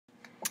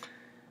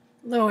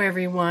Hello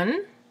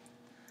everyone.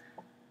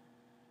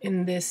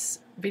 In this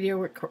video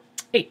record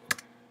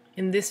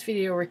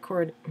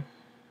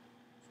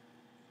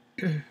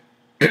Hello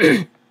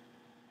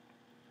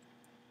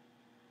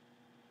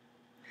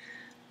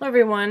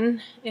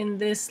everyone. In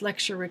this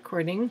lecture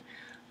recording,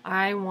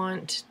 I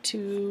want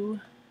to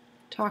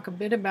talk a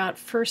bit about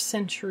first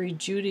century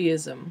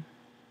Judaism.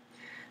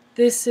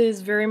 This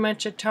is very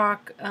much a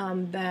talk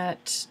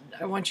that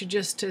I want you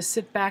just to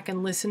sit back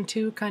and listen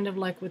to, kind of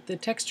like with the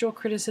textual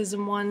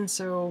criticism one.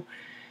 So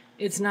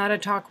it's not a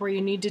talk where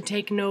you need to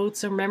take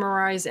notes or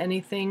memorize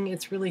anything.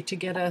 It's really to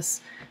get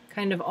us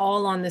kind of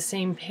all on the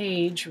same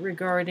page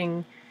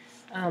regarding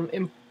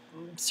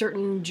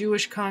certain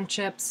Jewish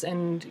concepts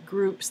and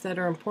groups that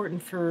are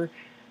important for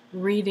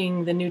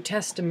reading the New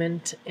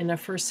Testament in a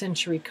first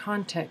century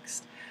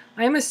context.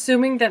 I am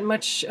assuming that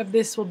much of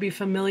this will be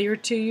familiar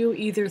to you,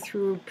 either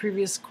through a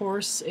previous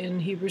course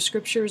in Hebrew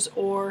Scriptures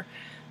or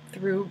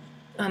through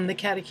the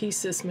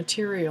catechesis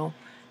material,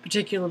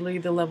 particularly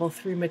the level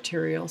 3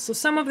 material. So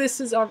some of this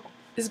is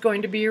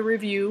going to be a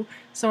review.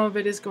 Some of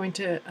it is going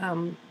to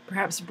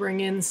perhaps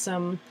bring in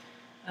some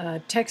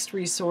text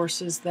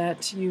resources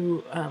that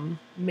you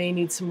may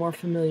need some more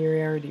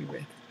familiarity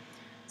with.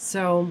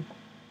 So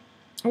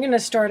I'm going to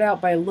start out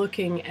by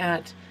looking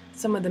at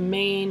some of the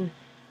main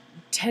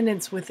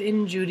tenets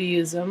within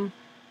Judaism,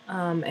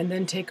 and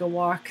then take a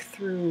walk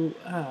through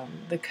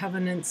the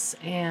covenants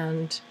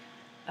and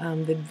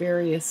the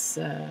various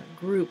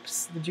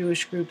groups, the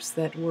Jewish groups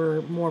that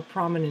were more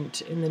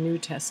prominent in the New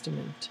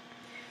Testament.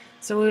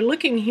 So we're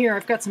looking here,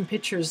 I've got some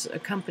pictures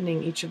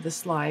accompanying each of the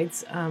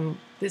slides.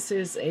 This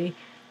is a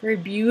very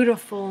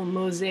beautiful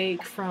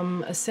mosaic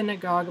from a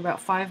synagogue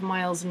about 5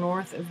 miles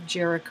north of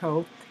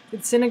Jericho.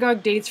 The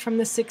synagogue dates from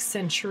the 6th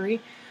century.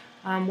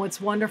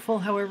 What's wonderful,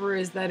 however,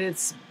 is that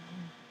it's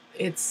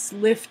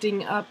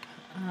lifting up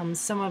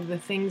some of the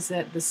things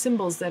that the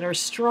symbols that are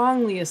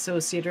strongly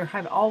associated or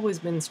have always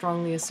been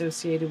strongly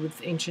associated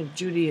with ancient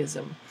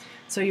Judaism.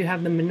 So you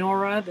have the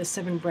menorah, the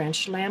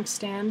 7-branch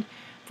lampstand,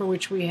 for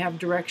which we have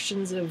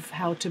directions of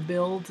how to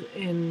build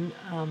in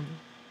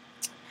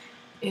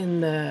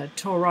the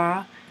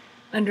Torah.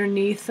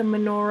 Underneath the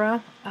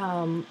menorah,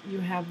 you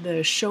have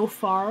the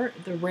shofar,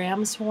 the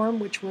ram's horn,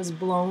 which was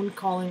blown,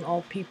 calling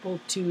all people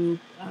to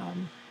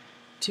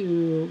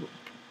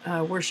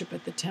worship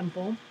at the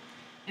temple.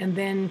 And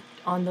then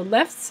on the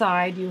left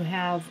side you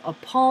have a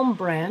palm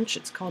branch.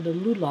 It's called a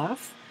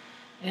lulav,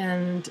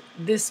 and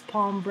this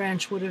palm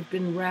branch would have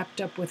been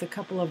wrapped up with a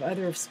couple of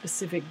other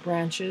specific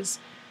branches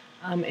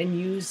and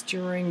used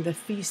during the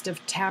Feast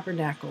of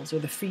Tabernacles or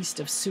the Feast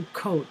of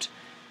Sukkot,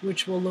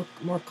 which we'll look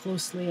more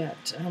closely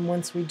at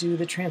once we do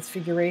the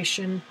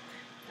Transfiguration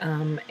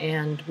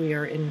and we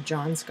are in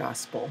John's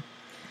Gospel.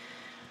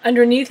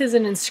 Underneath is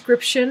an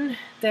inscription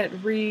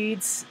that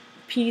reads,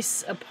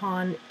 "Peace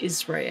upon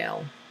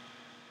Israel."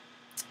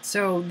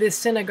 So this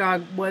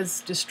synagogue was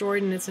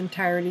destroyed in its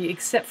entirety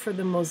except for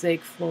the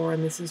mosaic floor,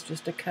 and this is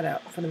just a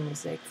cutout for the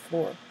mosaic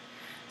floor.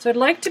 So I'd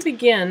like to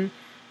begin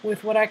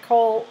with what I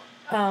call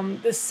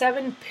the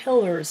 7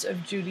 pillars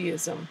of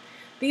Judaism.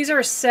 These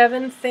are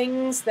 7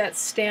 things that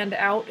stand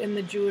out in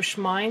the Jewish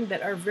mind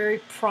that are very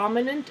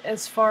prominent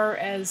as far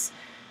as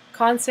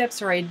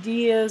concepts or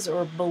ideas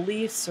or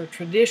beliefs or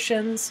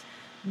traditions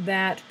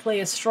that play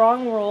a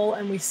strong role,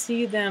 and we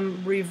see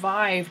them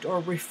revived or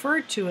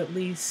referred to at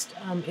least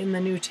in the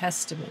New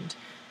Testament.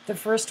 The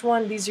first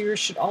one, these you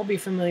should all be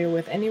familiar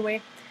with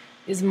anyway,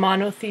 is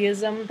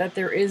monotheism, that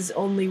there is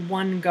only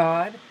one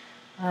God,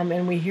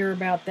 and we hear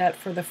about that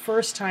for the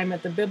first time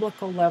at the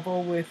biblical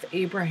level with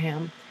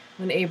Abraham,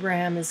 when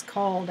Abraham is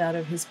called out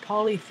of his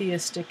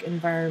polytheistic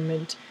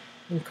environment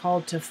and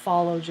called to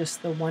follow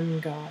just the one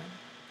God.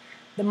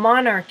 The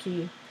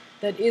monarchy,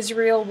 that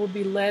Israel will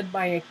be led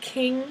by a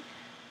king.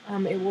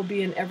 It will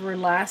be an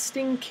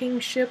everlasting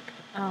kingship,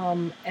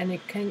 and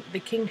the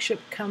kingship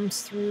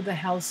comes through the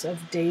house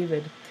of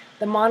David.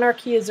 The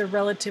monarchy is a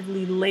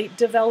relatively late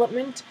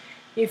development.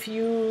 If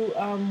you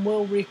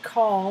will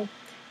recall,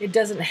 it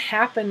doesn't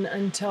happen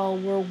until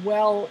we're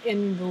well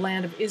in the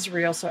land of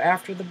Israel. So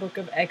after the book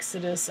of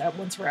Exodus,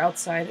 once we're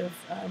outside of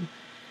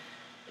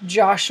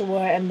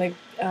Joshua and the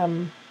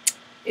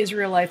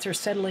Israelites are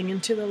settling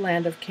into the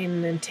land of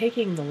Canaan and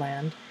taking the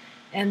land.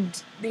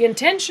 And the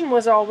intention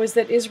was always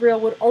that Israel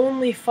would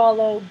only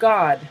follow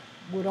God,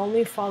 would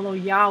only follow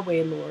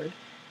Yahweh, Lord.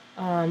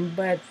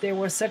 But there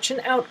was such an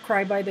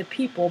outcry by the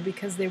people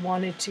because they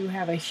wanted to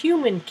have a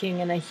human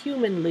king and a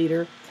human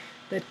leader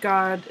that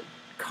God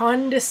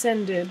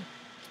condescended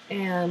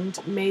and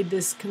made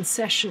this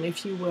concession,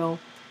 if you will,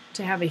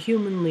 to have a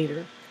human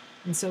leader.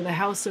 And so the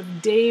house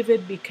of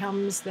David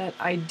becomes that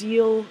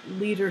ideal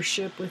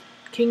leadership with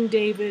King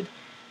David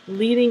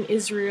leading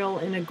Israel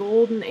in a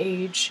golden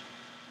age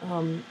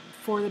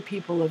for the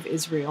people of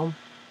Israel.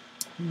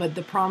 But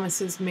the promise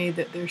is made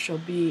that there shall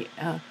be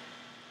a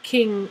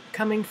king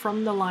coming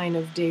from the line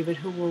of David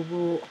who will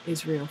rule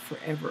Israel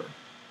forever.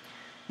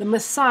 The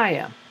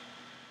Messiah,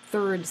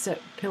 third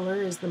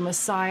pillar, is the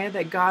Messiah,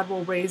 that God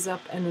will raise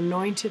up an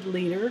anointed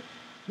leader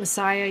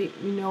Messiah,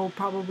 you know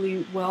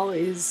probably well,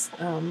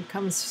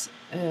 comes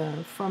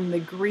from the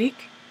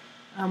Greek,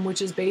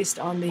 which is based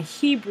on the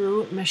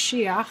Hebrew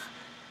Mashiach,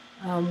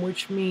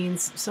 which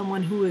means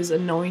someone who is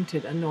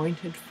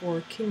anointed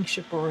for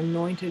kingship, or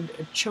anointed,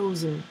 a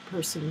chosen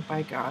person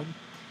by God.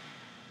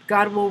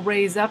 God will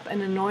raise up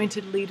an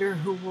anointed leader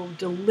who will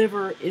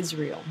deliver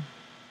Israel.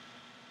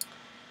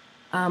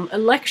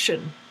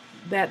 Election,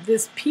 that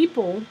this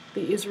people,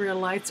 the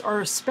Israelites,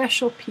 are a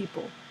special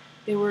people.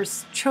 They were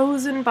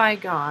chosen by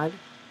God,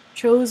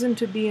 chosen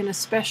to be in a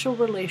special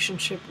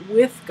relationship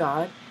with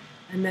God,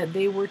 and that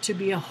they were to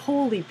be a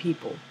holy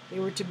people. They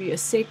were to be a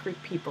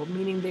sacred people,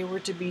 meaning they were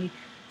to be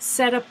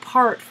set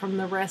apart from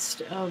the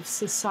rest of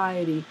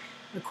society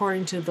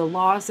according to the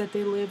laws that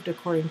they lived,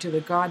 according to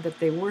the God that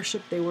they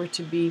worshiped. They were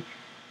to be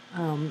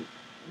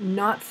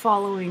not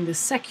following the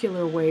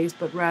secular ways,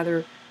 but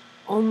rather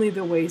only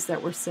the ways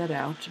that were set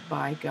out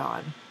by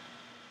God.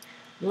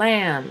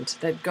 Land,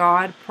 that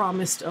God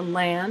promised a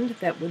land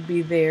that would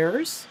be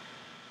theirs.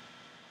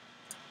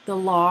 The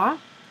law.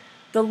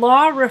 The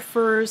law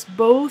refers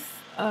both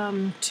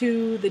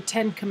to the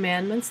Ten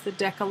Commandments, the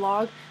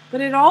Decalogue,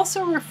 but it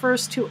also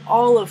refers to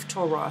all of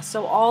Torah.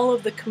 So all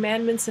of the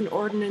commandments and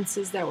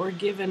ordinances that were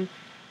given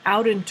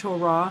out in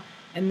Torah,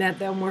 and that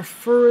then were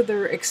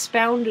further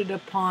expounded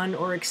upon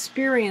or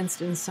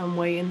experienced in some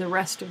way in the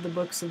rest of the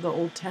books of the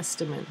Old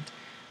Testament.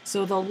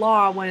 So the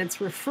law, when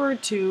it's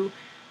referred to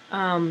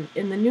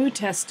in the New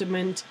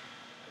Testament,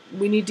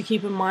 we need to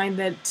keep in mind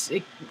that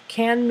it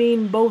can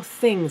mean both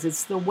things.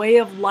 It's the way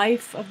of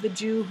life of the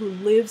Jew who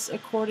lives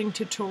according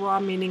to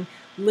Torah, meaning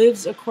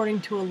lives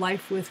according to a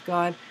life with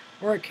God,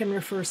 or it can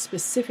refer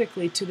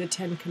specifically to the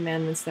Ten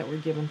Commandments that were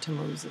given to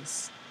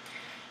Moses.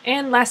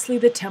 And lastly,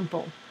 the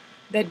temple,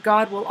 that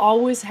God will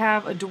always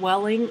have a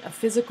dwelling, a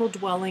physical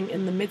dwelling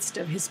in the midst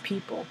of his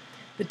people.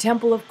 The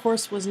temple, of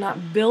course, was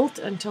not built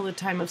until the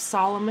time of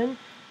Solomon.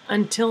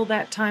 Until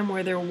that time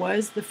where there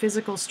was the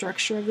physical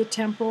structure of the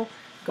temple,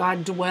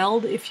 God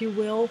dwelled, if you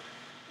will,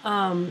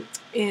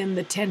 in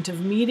the tent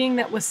of meeting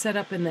that was set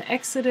up in the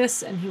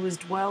Exodus, and he was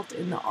dwelt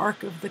in the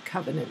Ark of the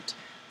Covenant.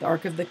 The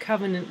Ark of the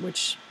Covenant,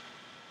 which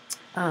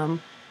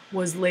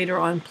was later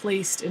on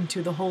placed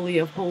into the Holy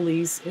of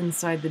Holies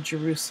inside the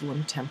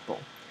Jerusalem temple.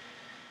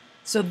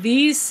 So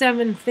these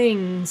 7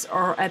 things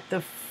are at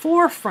the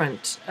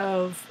forefront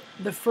of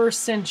the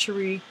first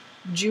century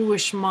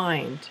Jewish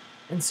mind.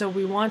 And so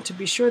we want to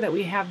be sure that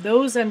we have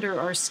those under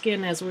our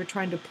skin as we're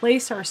trying to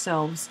place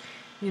ourselves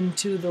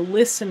into the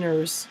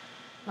listeners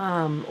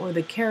or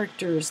the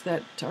characters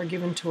that are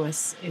given to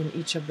us in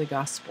each of the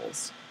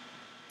Gospels.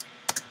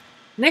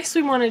 Next,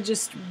 we want to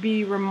just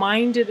be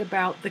reminded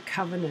about the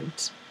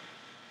covenant.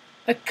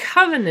 A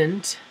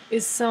covenant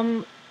is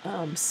some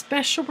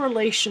special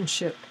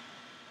relationship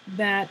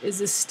that is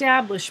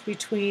established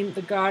between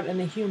the God and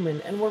the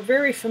human. And we're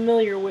very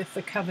familiar with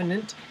the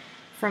covenant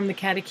from the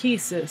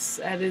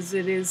catechesis. That is,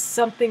 it is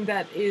something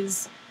that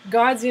is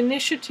God's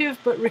initiative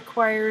but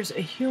requires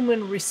a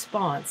human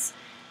response.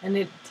 And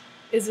it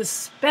is a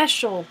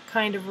special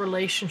kind of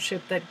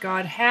relationship that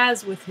God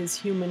has with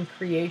his human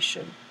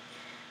creation.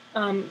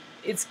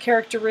 It's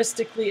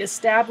characteristically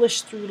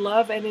established through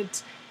love, and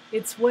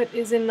it's what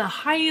is in the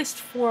highest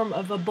form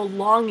of a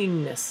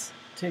belongingness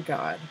to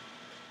God.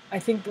 I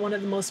think one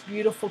of the most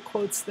beautiful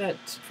quotes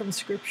from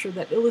Scripture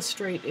that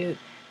illustrate it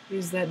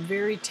is that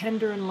very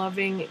tender and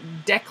loving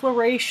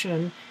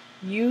declaration,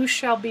 "You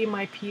shall be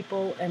my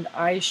people, and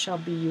I shall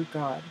be you,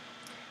 God."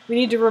 We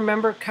need to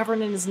remember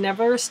covenant is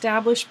never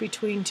established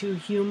between two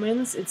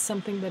humans. It's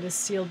something that is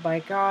sealed by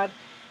God,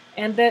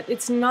 and that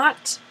it's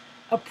not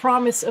a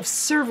promise of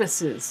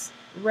services.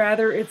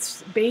 Rather,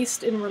 it's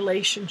based in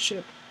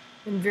relationship,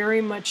 and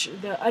very much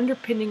the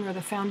underpinning or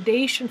the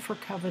foundation for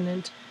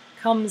covenant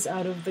comes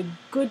out of the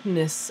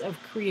goodness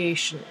of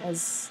creation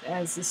as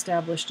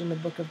established in the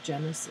book of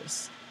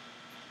Genesis.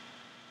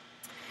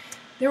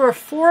 There are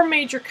 4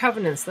 major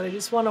covenants that I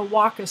just want to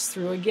walk us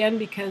through, again,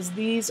 because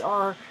these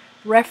are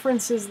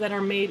references that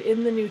are made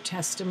in the New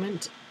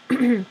Testament,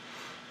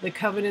 the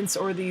covenants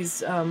or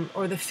these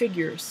or the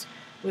figures,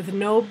 with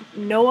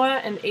Noah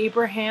and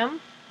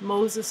Abraham,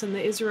 Moses and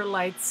the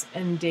Israelites,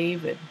 and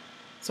David.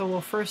 So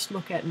we'll first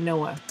look at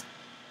Noah.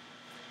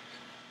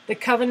 The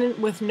covenant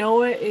with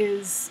Noah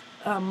is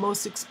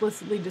most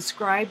explicitly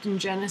described in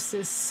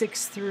Genesis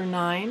 6 through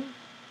 9.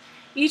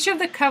 Each of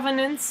the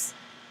covenants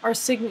are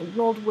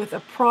signaled with a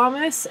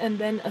promise and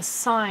then a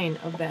sign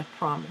of that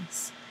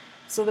promise.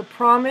 So the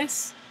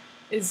promise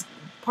is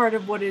part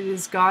of what it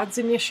is God's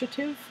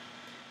initiative.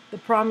 The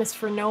promise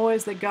for Noah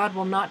is that God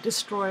will not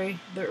destroy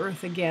the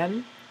earth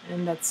again,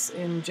 and that's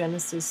in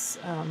Genesis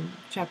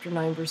chapter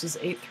 9, verses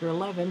 8 through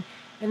 11.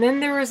 And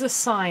then there is a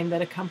sign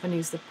that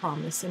accompanies the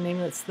promise, and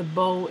namely it's the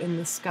bow in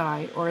the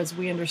sky, or as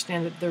we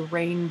understand it, the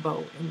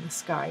rainbow in the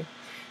sky.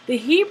 The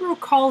Hebrew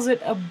calls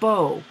it a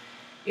bow.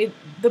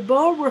 The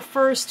bow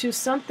refers to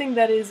something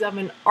that is of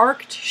an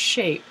arced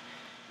shape,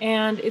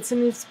 and it's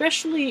an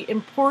especially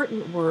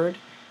important word,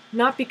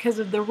 not because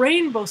of the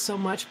rainbow so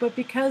much, but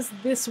because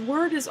this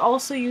word is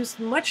also used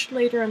much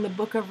later in the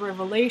book of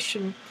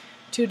Revelation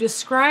to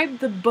describe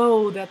the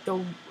bow that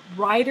the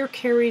rider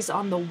carries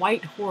on the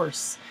white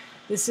horse.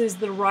 This is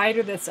the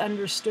rider that's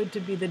understood to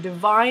be the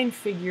divine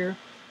figure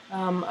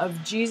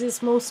of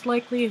Jesus, most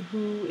likely,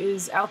 who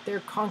is out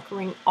there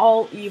conquering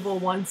all evil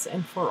once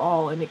and for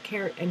all. And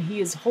he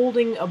is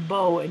holding a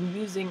bow and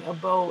using a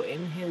bow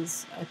in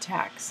his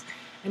attacks.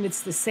 And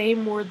it's the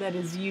same word that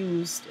is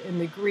used in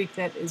the Greek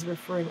that is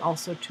referring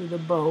also to the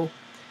bow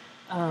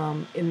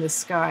in the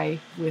sky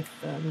with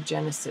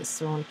Genesis.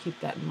 So I want to keep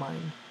that in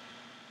mind.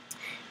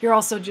 Here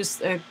also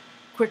just a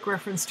quick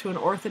reference to an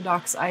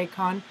Orthodox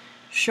icon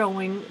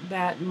showing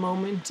that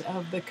moment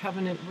of the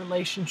covenant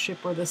relationship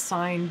or the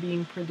sign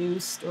being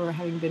produced or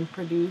having been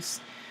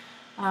produced.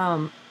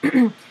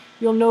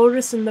 You'll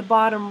notice in the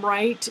bottom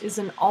right is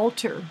an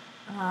altar.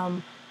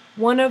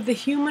 One of the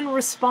human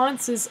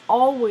responses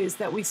always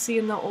that we see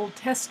in the Old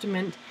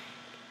Testament,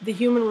 the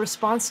human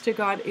response to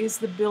God is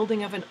the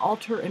building of an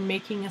altar and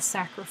making a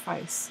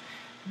sacrifice.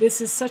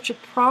 This is such a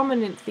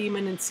prominent theme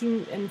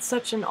and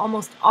such an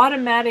almost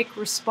automatic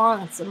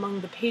response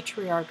among the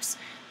patriarchs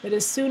that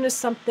as soon as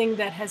something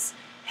that has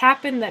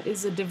happened that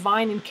is a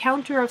divine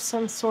encounter of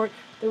some sort,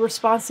 the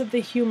response of the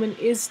human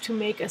is to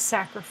make a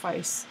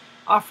sacrifice,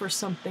 offer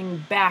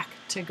something back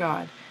to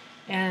God.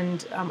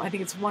 And I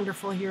think it's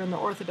wonderful here in the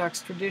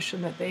Orthodox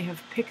tradition that they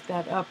have picked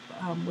that up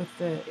with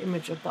the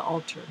image of the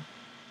altar.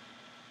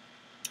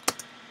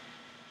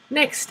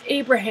 Next,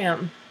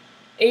 Abraham.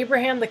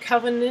 Abraham, the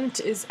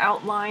covenant, is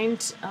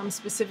outlined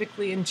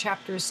specifically in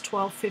chapters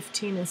 12,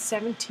 15, and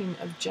 17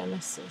 of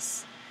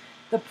Genesis.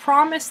 The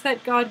promise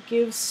that God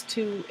gives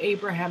to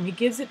Abraham, he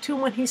gives it to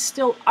him when he's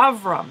still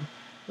Avram.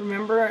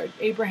 Remember,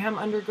 Abraham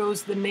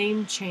undergoes the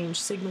name change,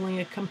 signaling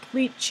a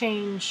complete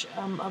change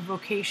of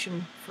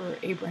vocation for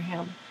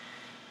Abraham.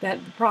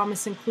 That the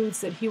promise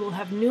includes that he will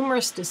have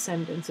numerous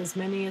descendants, as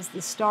many as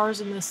the stars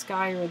in the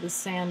sky or the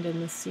sand in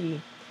the sea.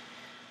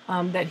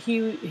 That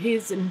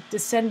his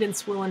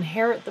descendants will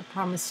inherit the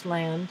promised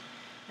land,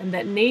 and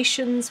that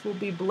nations will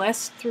be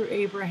blessed through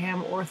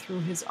Abraham or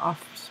through his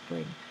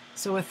offspring.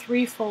 So a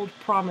threefold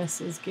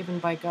promise is given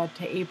by God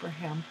to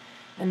Abraham.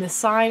 And the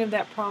sign of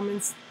that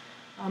promise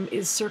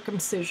is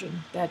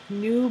circumcision, that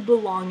new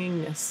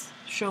belongingness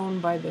shown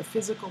by the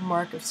physical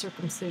mark of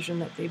circumcision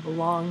that they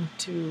belong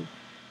to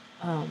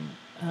God,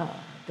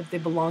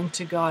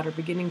 or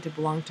beginning to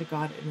belong to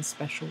God in a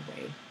special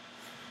way.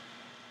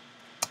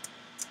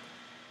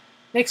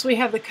 Next, we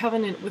have the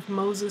covenant with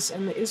Moses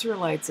and the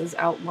Israelites as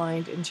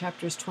outlined in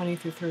chapters 20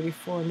 through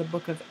 34 in the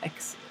book of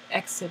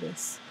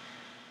Exodus.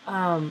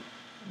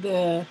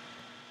 The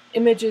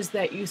images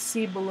that you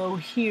see below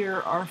here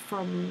are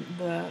from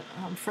the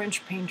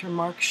French painter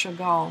Marc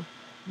Chagall,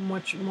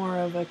 much more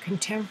of a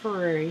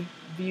contemporary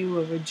view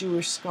of a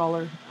Jewish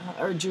scholar,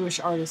 or Jewish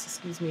artist,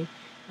 excuse me.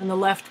 And the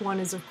left one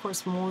is, of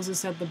course,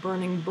 Moses at the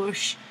burning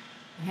bush,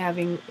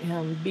 having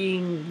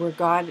being where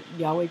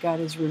Yahweh God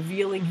is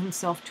revealing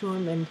himself to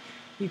him, and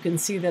you can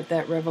see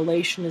that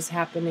revelation is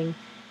happening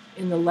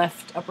in the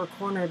left upper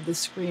corner of the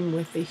screen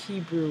with the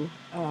Hebrew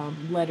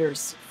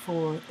letters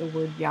for the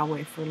word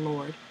Yahweh, for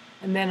Lord.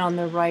 And then on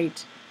the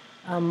right,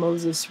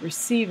 Moses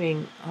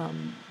receiving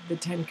the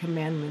Ten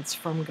Commandments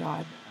from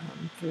God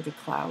through the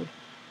cloud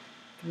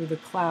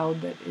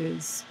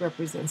that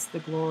represents the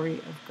glory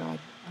of God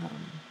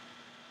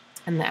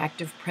and the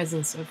active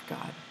presence of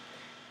God.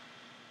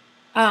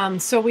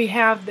 So we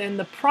have then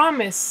the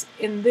promise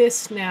in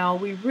this now.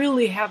 We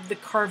really have the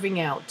carving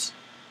out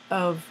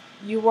of,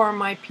 you are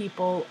my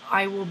people,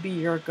 I will be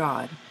your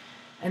God.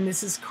 And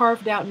this is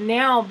carved out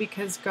now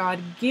because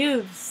God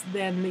gives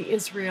then the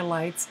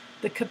Israelites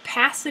the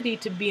capacity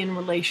to be in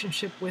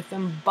relationship with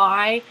them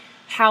by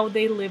how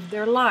they live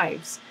their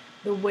lives.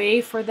 The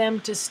way for them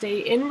to stay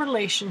in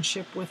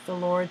relationship with the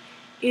Lord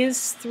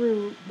is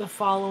through the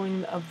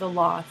following of the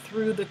law,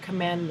 through the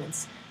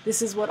commandments.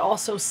 This is what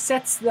also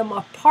sets them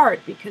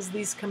apart, because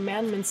these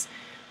commandments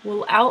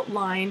will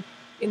outline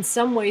in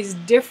some ways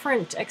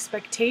different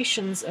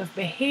expectations of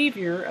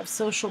behavior, of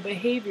social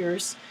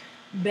behaviors,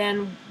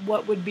 than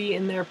what would be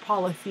in their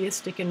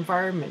polytheistic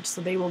environment.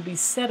 So they will be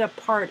set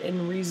apart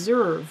and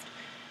reserved.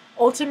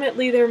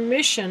 Ultimately, their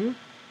mission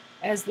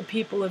as the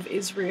people of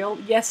Israel,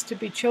 yes, to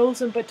be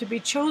chosen, but to be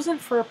chosen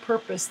for a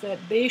purpose, that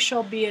they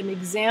shall be an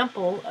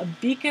example, a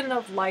beacon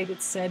of light,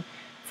 it said,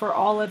 for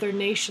all other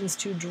nations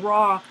to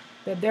draw,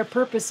 that their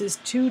purpose is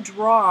to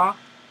draw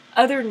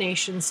other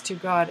nations to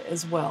God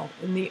as well,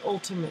 in the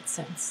ultimate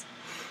sense.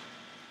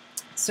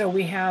 So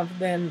we have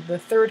then the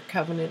third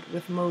covenant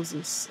with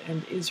Moses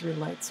and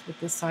Israelites,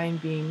 with the sign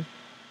being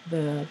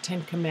the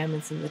Ten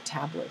Commandments and the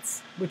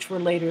tablets, which were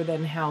later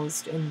then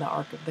housed in the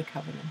Ark of the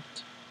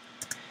Covenant.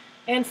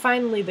 And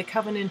finally, the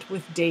covenant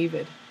with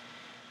David.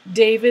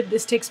 David,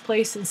 this takes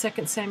place in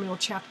 2 Samuel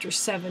chapter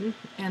 7,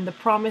 and the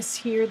promise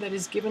here that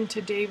is given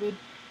to David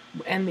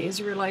and the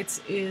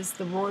Israelites is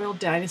the royal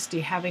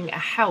dynasty having a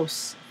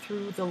house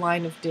through the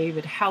line of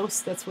David. House,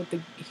 that's what the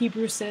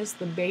Hebrew says,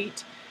 the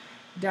Beit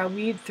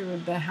David, through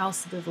the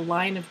house of the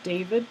line of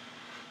David.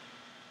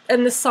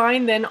 And the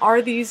sign then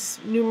are these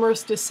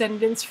numerous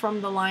descendants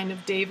from the line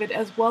of David,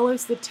 as well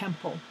as the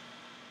temple.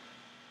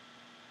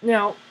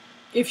 Now,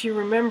 if you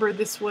remember,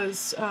 this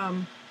was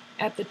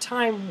at the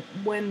time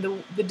when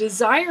the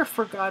desire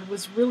for God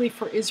was really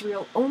for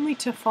Israel only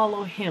to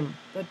follow him,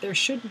 that there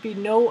should be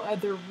no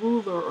other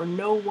ruler or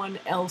no one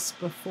else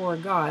before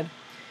God.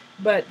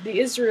 But the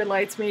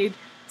Israelites made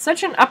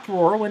such an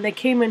uproar when they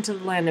came into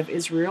the land of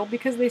Israel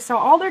because they saw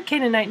all their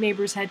Canaanite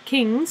neighbors had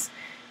kings,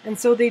 and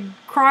so they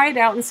cried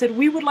out and said,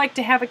 "We would like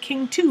to have a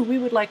king too. We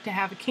would like to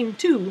have a king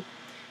too."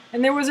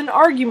 And there was an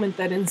argument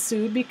that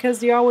ensued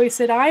because Yahweh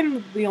said,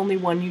 "I'm the only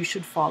one you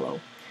should follow."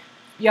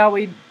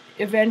 Yahweh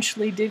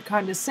eventually did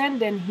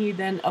condescend, and he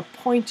then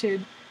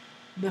appointed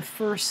the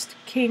first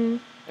king,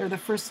 or the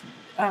first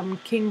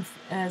king,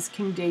 as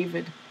King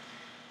David.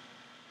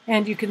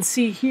 And you can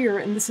see here,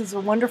 and this is a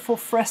wonderful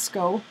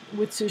fresco,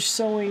 which is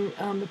showing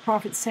the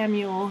prophet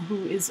Samuel,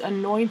 who is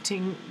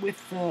anointing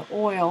with the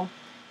oil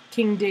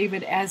King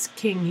David as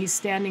king. He's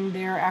standing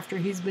there after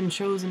he's been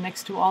chosen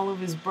next to all of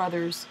his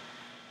brothers,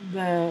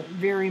 the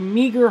very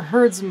meager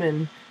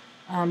herdsman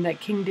that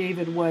King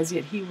David was,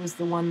 yet he was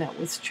the one that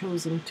was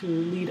chosen to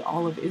lead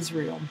all of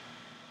Israel.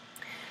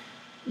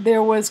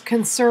 There was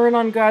concern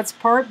on God's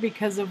part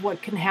because of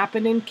what can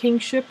happen in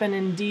kingship, and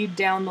indeed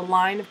down the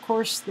line, of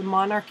course, the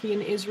monarchy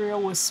in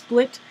Israel was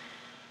split.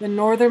 The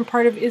northern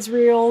part of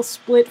Israel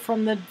split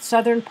from the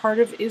southern part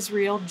of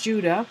Israel,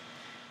 Judah,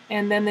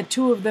 and then the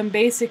two of them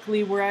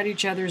basically were at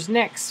each other's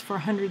necks for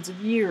hundreds of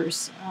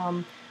years.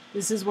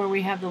 This is where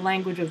we have the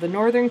language of the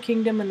northern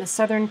kingdom and the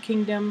southern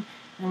kingdom,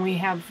 and we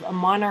have a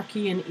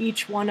monarchy in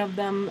each one of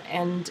them,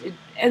 and it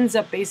ends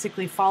up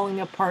basically falling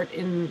apart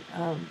in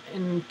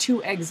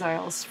two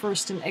exiles.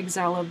 First, an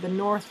exile of the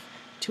north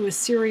to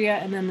Assyria,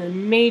 and then the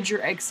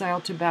major exile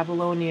to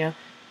Babylonia,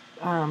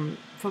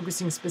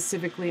 focusing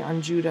specifically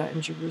on Judah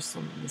and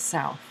Jerusalem in the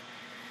south.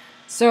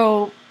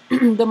 So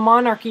the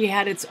monarchy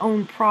had its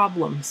own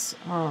problems,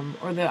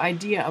 or the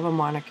idea of a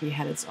monarchy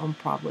had its own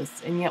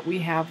problems, and yet we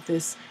have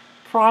this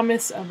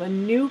promise of a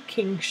new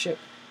kingship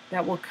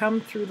that will come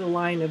through the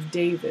line of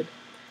David.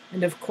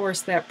 And of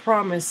course, that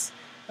promise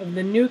of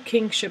the new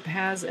kingship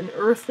has an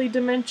earthly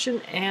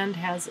dimension and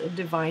has a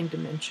divine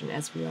dimension,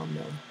 as we all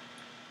know.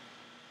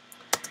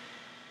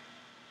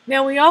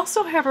 Now, we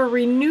also have a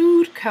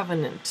renewed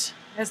covenant,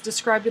 as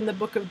described in the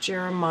book of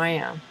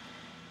Jeremiah,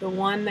 the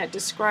one that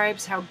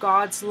describes how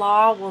God's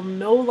law will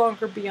no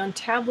longer be on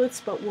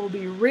tablets, but will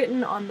be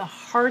written on the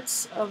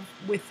hearts of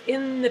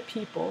within the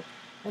people,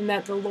 and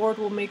that the Lord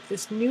will make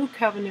this new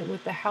covenant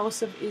with the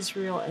house of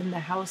Israel and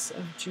the house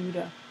of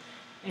Judah.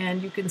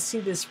 And you can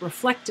see this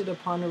reflected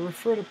upon or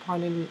referred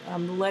upon in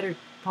the letter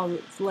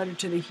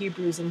to the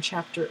Hebrews in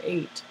chapter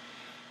 8.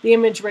 The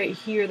image right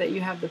here that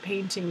you have the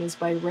painting is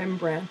by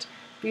Rembrandt.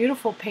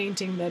 Beautiful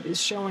painting that is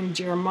showing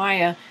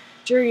Jeremiah.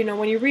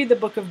 When you read the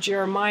book of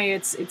Jeremiah,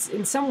 it's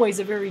in some ways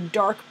a very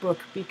dark book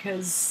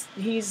because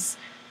he's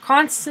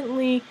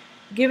constantly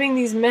giving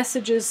these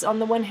messages on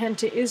the one hand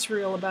to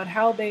Israel about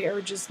how they are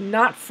just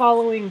not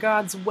following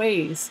God's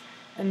ways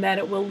and that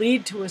it will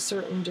lead to a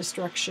certain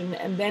destruction.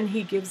 And then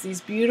he gives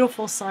these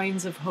beautiful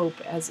signs of hope,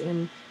 as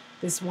in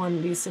this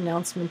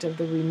announcement of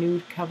the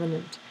renewed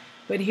covenant.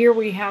 But here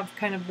we have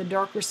kind of the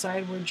darker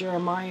side where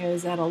Jeremiah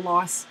is at a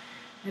loss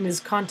and is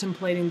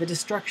contemplating the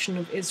destruction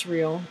of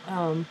Israel,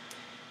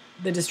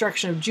 the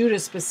destruction of Judah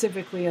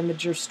specifically, and the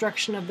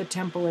destruction of the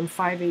temple in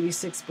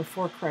 586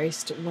 before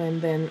Christ,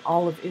 when then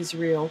all of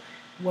Israel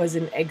was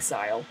in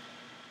exile.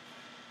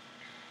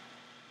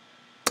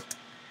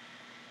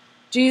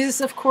 Jesus,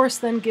 of course,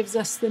 then gives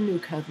us the new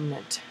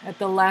covenant. At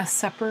the Last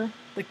Supper,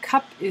 the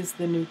cup is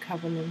the new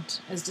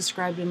covenant, as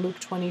described in Luke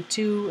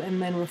 22,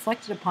 and then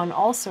reflected upon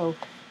also,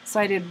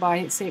 cited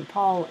by St.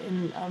 Paul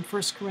in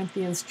 1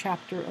 Corinthians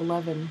chapter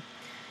 11.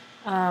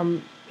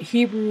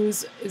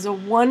 Hebrews is a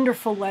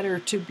wonderful letter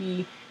to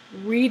be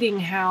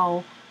reading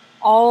how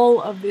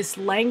all of this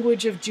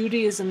language of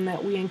Judaism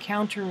that we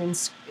encounter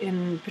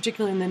in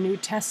particularly in the New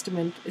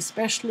Testament,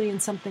 especially in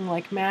something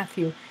like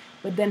Matthew,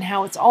 but then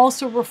how it's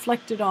also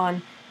reflected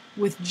on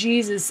with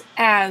Jesus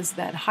as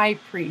that high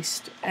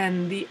priest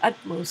and the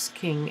utmost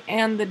king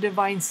and the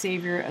divine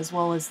Savior, as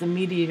well as the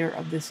mediator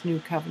of this new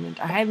covenant.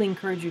 I highly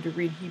encourage you to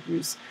read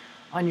Hebrews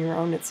on your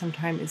own at some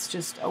time. It's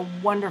just a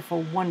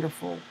wonderful,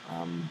 wonderful,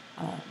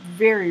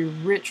 very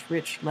rich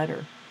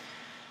letter.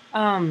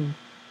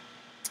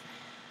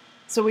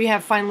 So we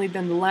have finally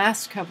then the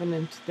last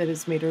covenant that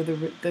is made, or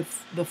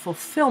the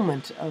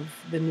fulfillment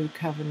of the new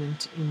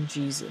covenant in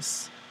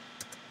Jesus.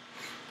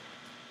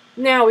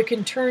 Now we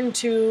can turn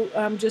to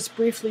just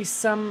briefly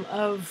some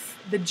of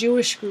the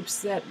Jewish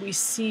groups that we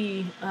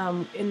see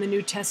in the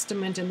New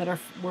Testament and that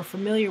we're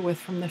familiar with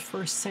from the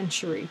first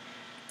century.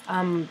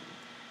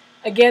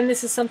 Again,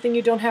 this is something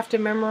you don't have to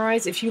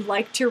memorize. If you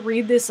like to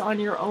read this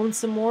on your own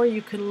some more,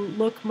 you can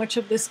look. Much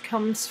of this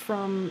comes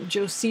from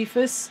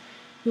Josephus,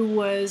 who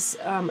was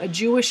a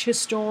Jewish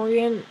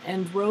historian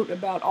and wrote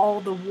about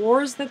all the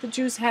wars that the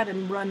Jews had,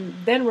 and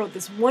then wrote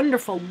this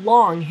wonderful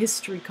long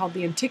history called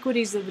the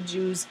Antiquities of the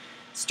Jews,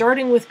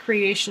 starting with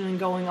creation and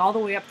going all the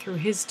way up through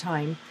his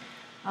time.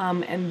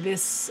 And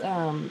this,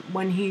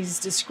 when he's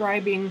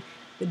describing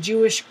the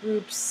Jewish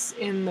groups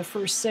in the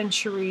first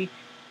century.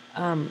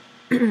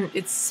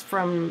 It's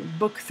from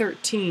Book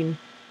 13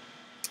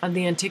 of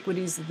the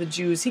Antiquities of the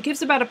Jews. He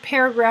gives about a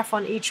paragraph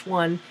on each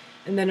one,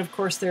 and then of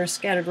course there are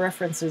scattered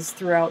references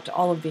throughout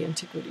all of the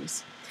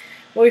Antiquities.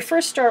 Well, we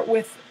first start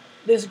with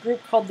this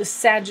group called the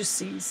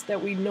Sadducees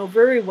that we know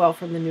very well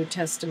from the New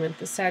Testament,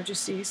 the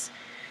Sadducees.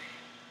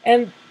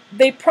 And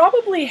they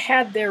probably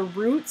had their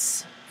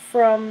roots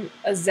from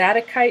a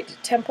Zadokite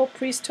temple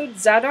priesthood.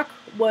 Zadok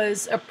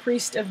was a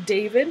priest of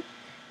David.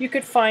 You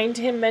could find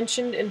him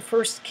mentioned in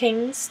 1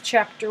 Kings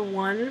chapter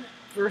 1,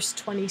 verse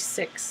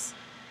 26.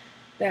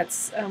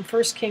 That's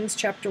 1 Kings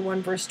chapter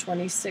 1, verse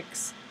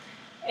 26.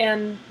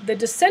 And the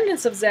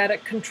descendants of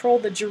Zadok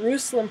controlled the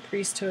Jerusalem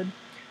priesthood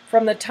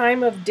from the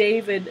time of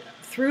David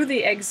through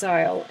the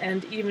exile,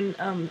 and even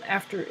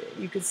after.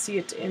 You could see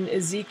it in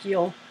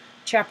Ezekiel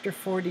chapter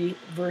 40,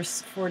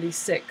 verse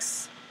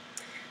 46.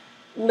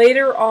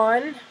 Later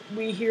on,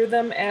 we hear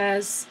them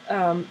as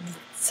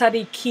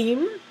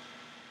tzaddikim.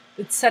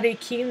 The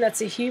tzaddikim,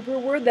 that's a Hebrew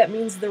word that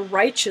means the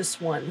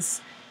righteous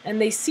ones. And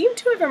they seem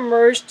to have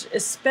emerged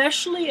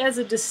especially as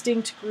a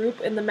distinct group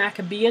in the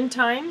Maccabean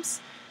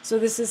times. So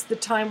this is the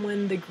time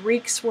when the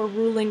Greeks were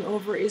ruling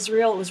over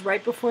Israel. It was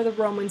right before the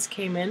Romans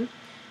came in.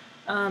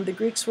 The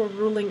Greeks were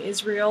ruling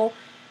Israel.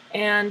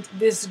 And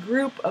this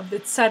group of the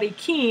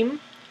tzaddikim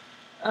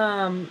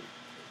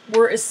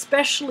were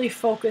especially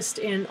focused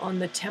in on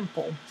the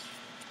temple.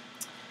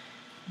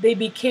 They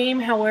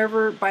became,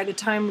 however, by the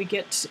time we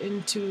get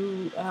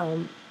into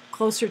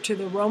closer to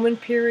the Roman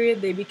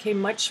period, they became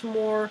much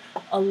more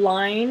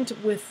aligned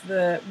with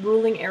the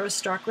ruling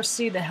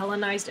aristocracy, the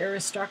Hellenized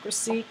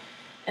aristocracy,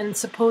 and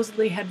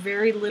supposedly had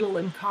very little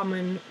in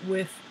common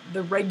with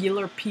the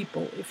regular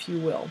people, if you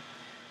will.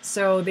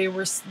 So they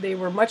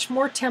were much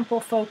more temple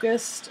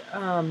focused,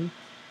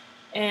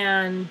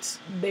 and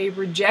they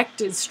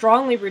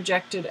strongly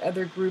rejected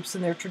other groups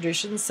and their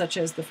traditions, such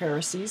as the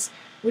Pharisees,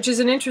 which is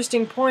an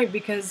interesting point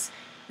because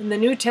in the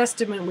New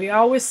Testament we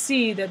always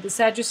see that the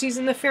Sadducees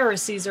and the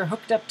Pharisees are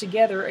hooked up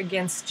together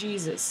against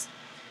Jesus.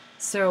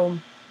 So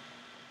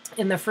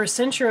in the first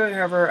century,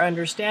 however, our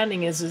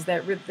understanding is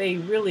that they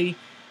really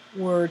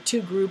were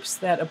two groups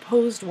that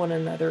opposed one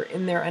another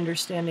in their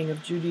understanding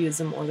of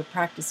Judaism or the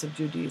practice of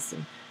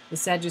Judaism. The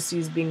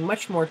Sadducees being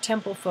much more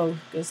temple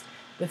focused,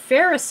 the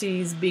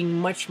Pharisees being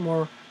much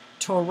more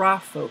Torah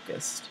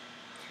focused.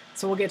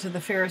 So we'll get to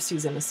the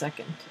Pharisees in a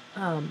second.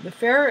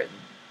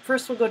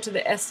 First we'll go to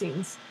the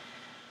Essenes.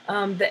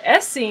 The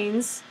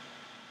Essenes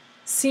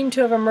seem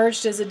to have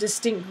emerged as a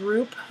distinct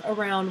group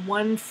around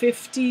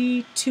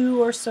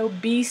 152 or so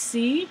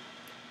BC.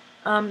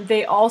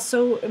 They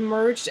also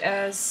emerged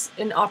as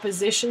in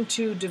opposition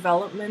to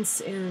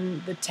developments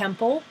in the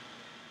temple,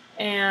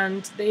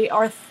 and they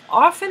are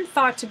often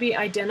thought to be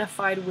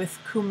identified with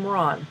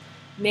Qumran,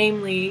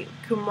 namely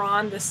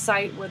Qumran, the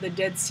site where the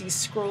Dead Sea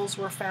Scrolls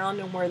were found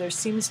and where there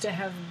seems to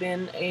have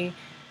been a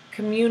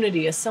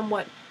community, a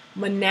somewhat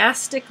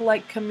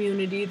monastic-like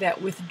community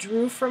that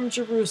withdrew from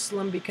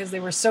Jerusalem because they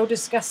were so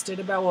disgusted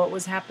about what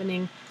was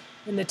happening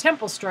in the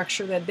temple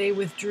structure that they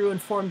withdrew and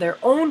formed their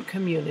own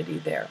community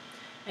there.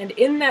 And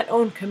in that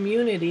own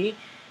community,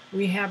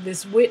 we have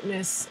this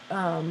witness,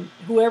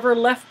 whoever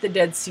left the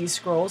Dead Sea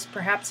Scrolls,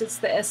 perhaps it's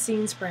the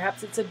Essenes,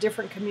 perhaps it's a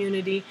different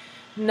community.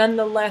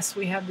 Nonetheless,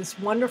 we have this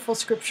wonderful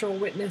scriptural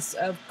witness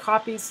of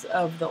copies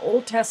of the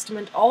Old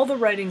Testament, all the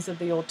writings of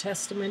the Old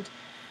Testament,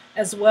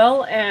 as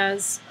well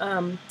as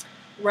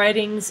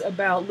writings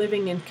about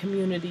living in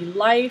community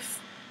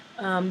life,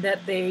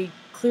 that they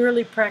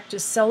clearly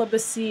practiced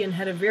celibacy and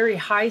had a very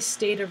high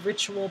state of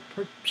ritual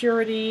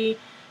purity.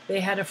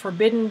 They had a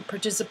forbidden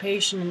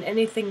participation in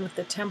anything with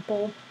the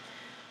temple.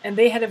 And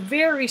they had a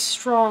very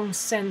strong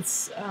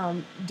sense,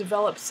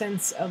 developed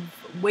sense of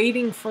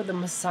waiting for the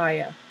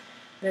Messiah.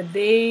 That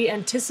they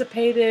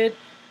anticipated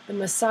the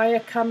Messiah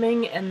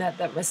coming and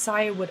that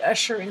Messiah would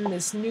usher in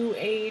this new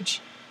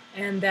age,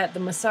 and that the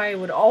Messiah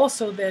would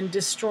also then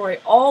destroy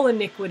all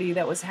iniquity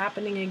that was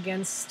happening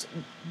against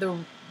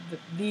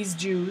these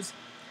Jews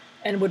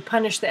and would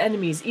punish the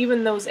enemies,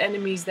 even those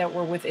enemies that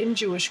were within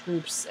Jewish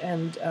groups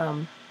and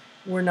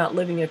were not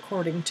living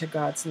according to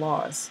God's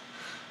laws.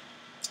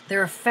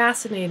 They're a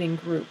fascinating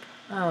group.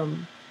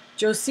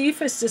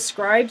 Josephus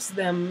describes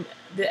them,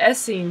 the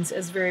Essenes,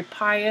 as very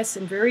pious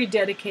and very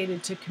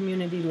dedicated to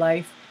community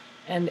life,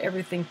 and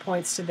everything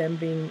points to them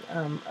being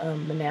a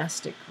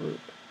monastic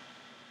group.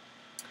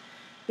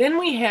 Then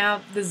we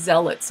have the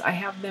Zealots. I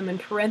have them in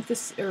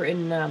parentheses or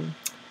in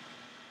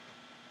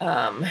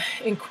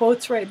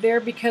quotes right there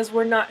because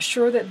we're not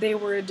sure that they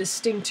were a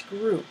distinct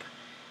group.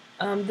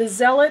 The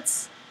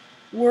Zealots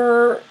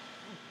were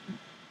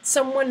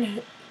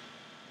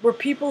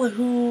people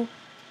who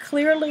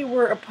clearly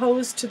were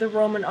opposed to the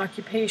Roman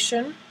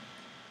occupation,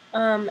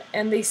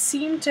 and they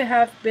seem to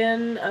have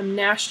been a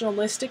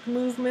nationalistic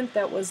movement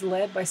that was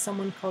led by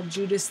someone called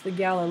Judas the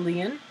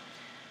Galilean.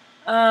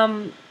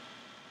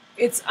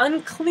 It's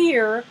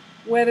unclear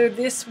whether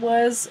this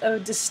was a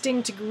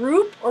distinct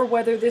group or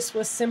whether this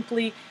was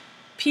simply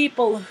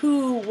people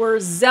who were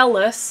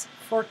zealous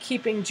for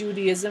keeping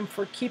Judaism,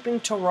 for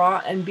keeping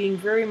Torah, and being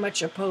very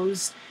much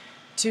opposed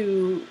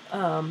to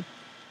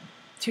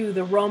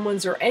the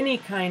Romans or any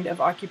kind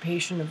of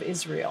occupation of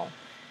Israel.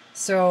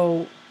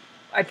 So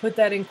I put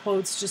that in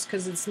quotes just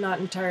because it's not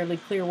entirely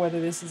clear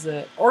whether this is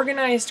an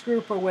organized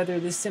group or whether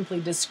this simply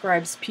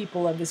describes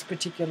people of this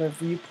particular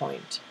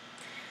viewpoint.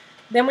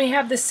 Then we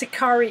have the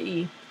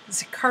Sicarii. The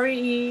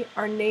Sicarii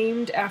are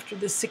named after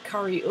the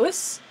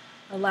Sicarius,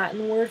 a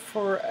Latin word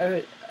for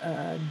a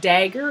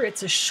dagger.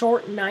 It's a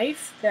short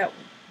knife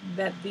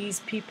that these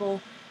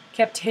people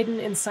kept hidden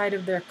inside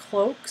of their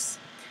cloaks.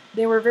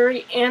 They were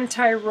very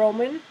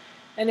anti-Roman,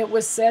 and it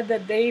was said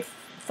that they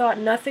thought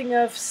nothing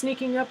of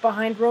sneaking up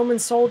behind Roman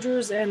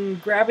soldiers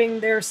and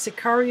grabbing their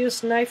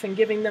Sicarius knife and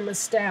giving them a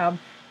stab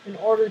in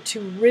order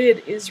to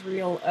rid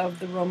Israel of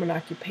the Roman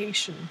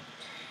occupation.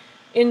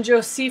 In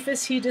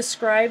Josephus, he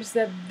describes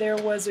that there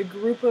was a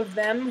group of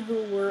them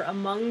who were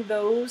among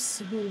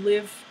those who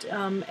lived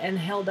and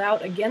held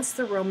out against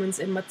the Romans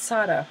in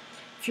Masada.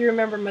 If you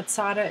remember,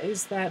 Masada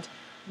is that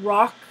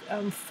rock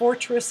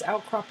fortress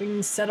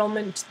outcropping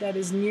settlement that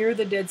is near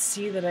the Dead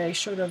Sea that I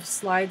showed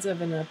slides of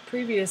in a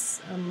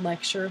previous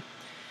lecture,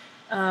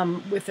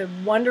 with a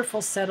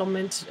wonderful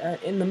settlement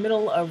in the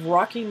middle of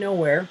rocky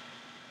nowhere,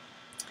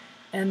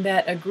 and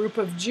that a group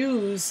of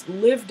Jews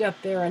lived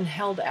up there and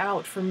held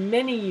out for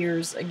many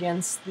years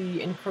against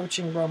the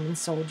encroaching Roman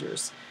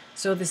soldiers.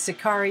 So the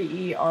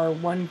Sicarii are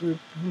one group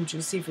whom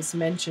Josephus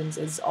mentions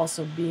as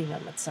also being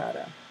on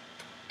Masada.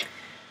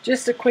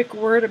 Just a quick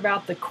word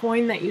about the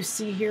coin that you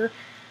see here.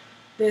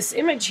 This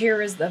image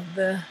here is of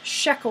the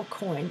shekel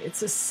coin.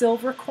 It's a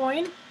silver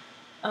coin.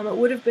 It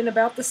would have been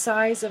about the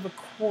size of a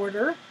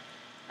quarter.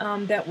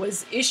 That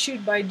was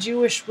issued by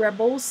Jewish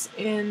rebels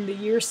in the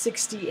year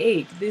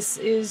 68. This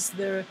is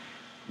the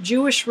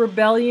Jewish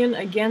rebellion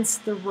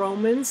against the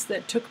Romans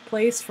that took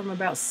place from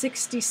about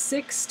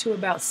 66 to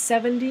about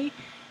 70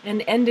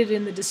 and ended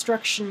in the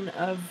destruction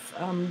of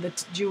the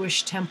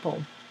Jewish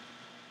temple.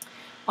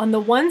 On the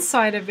one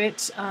side of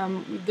it,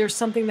 there's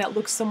something that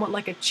looks somewhat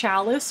like a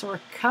chalice or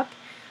a cup.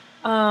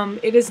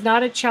 It is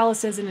not a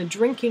chalice as in a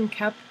drinking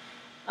cup,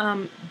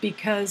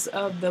 because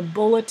of the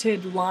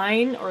bulleted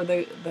line, or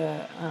the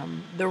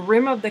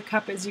rim of the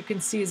cup, as you can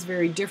see, is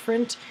very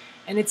different,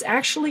 and it's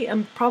actually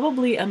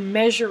probably a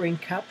measuring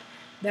cup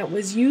that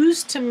was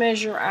used to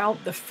measure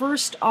out the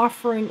first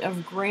offering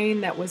of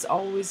grain that was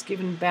always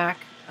given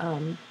back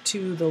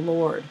to the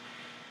Lord.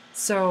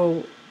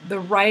 So the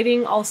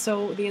writing,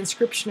 also the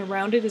inscription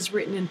around it, is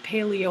written in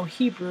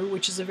Paleo-Hebrew,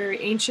 which is a very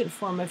ancient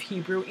form of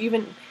Hebrew,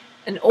 even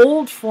an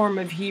old form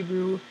of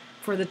Hebrew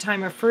for the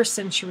time of first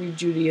century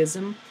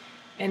Judaism,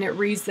 and it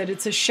reads that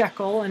it's a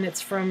shekel, and it's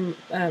from,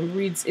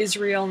 reads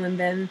Israel, and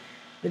then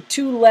the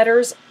two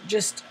letters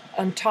just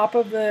on top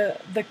of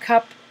the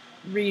cup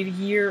read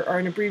year, or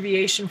an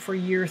abbreviation for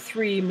year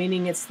 3,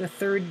 meaning it's the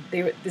third,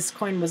 this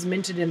coin was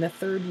minted in the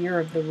 3rd year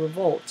of the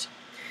revolt.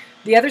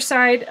 The other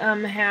side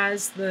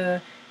has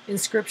the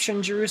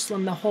inscription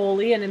Jerusalem the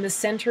Holy, and in the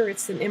center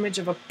it's an image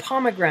of a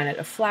pomegranate,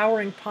 a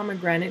flowering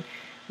pomegranate,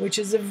 which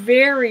is a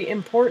very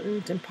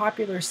important and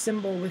popular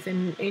symbol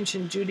within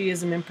ancient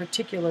Judaism in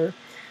particular.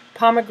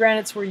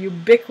 Pomegranates were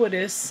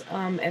ubiquitous,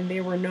 and they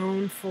were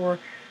known for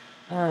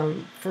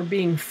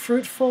being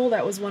fruitful.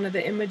 That was one of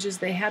the images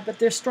they had, but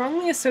they're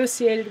strongly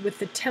associated with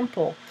the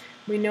temple.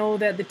 We know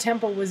that the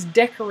temple was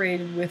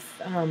decorated with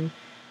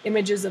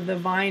images of the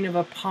vine of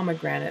a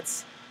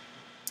pomegranates.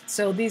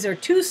 So these are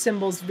two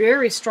symbols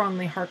very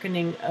strongly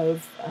hearkening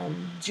of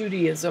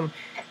Judaism,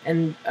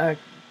 and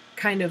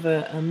kind of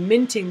a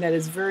minting that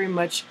is very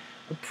much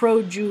a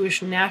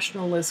pro-Jewish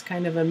nationalist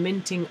kind of a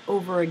minting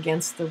over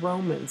against the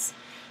Romans.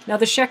 Now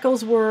the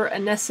shekels were a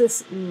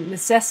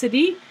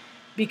necessity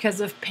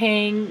because of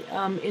paying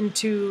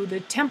into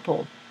the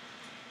temple.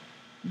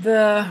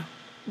 The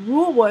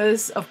rule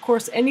was, of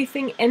course,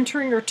 anything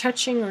entering or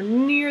touching or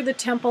near the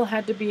temple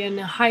had to be in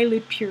a highly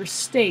pure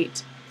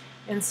state.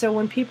 And so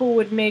when people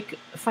would make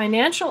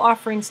financial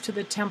offerings to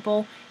the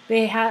temple,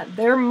 they had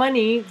their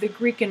money, the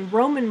Greek and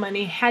Roman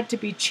money, had to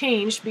be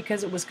changed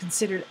because it was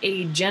considered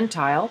A,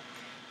 Gentile,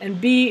 and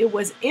B, it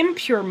was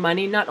impure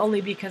money, not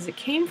only because it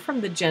came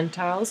from the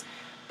Gentiles,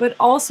 but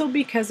also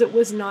because it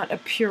was not a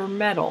pure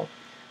metal.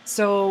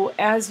 So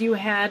as you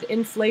had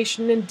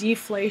inflation and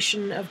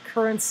deflation of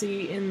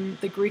currency in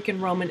the Greek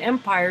and Roman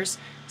empires,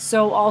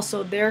 so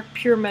also their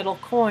pure metal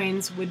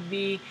coins would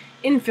be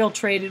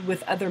infiltrated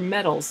with other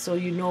metals. So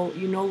you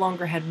no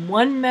longer had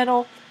one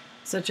metal,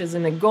 such as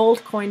in a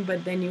gold coin,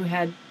 but then you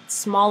had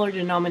smaller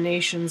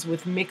denominations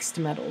with mixed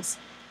metals.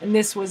 And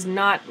this was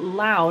not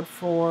allowed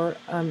for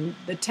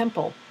the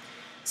temple.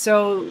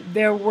 So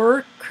there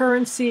were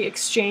currency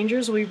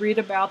exchangers. We read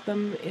about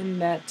them in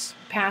that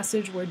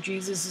passage where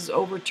Jesus is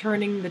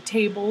overturning the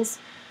tables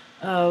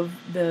of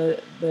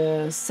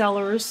the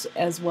sellers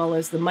as well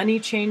as the money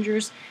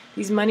changers.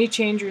 These money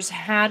changers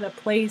had a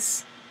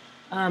place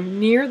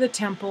near the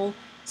temple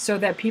so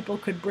that people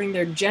could bring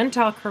their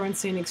Gentile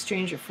currency and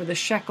exchange it for the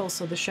shekel,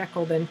 so the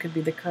shekel then could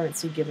be the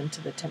currency given to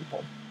the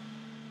temple.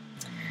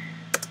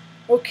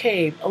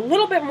 Okay, a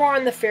little bit more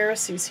on the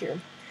Pharisees here.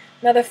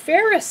 Now, the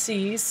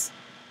Pharisees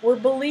were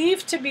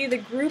believed to be the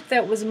group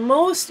that was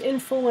most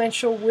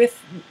influential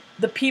with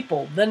the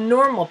people, the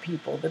normal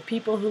people, the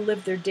people who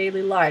lived their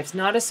daily lives,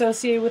 not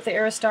associated with the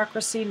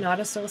aristocracy, not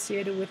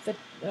associated with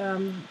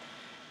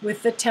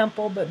the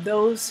temple, but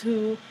those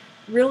who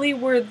really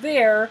were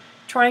there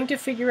trying to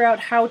figure out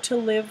how to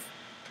live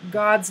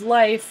God's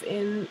life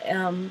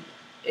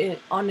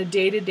on a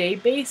day-to-day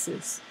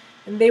basis.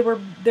 And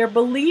they're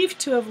believed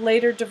to have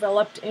later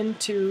developed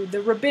into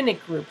the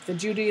rabbinic group, the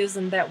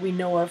Judaism that we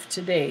know of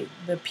today,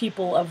 the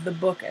people of the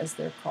book as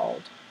they're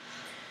called.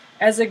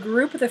 As a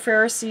group, the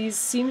Pharisees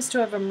seems to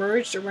have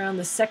emerged around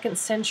the 2nd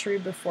century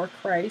before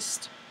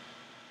Christ.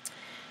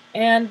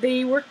 And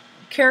they were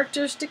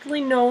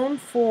characteristically known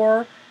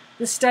for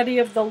the study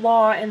of the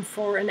law and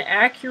for an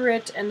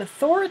accurate and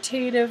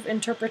authoritative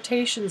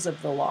interpretations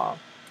of the law.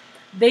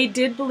 They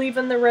did believe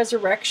in the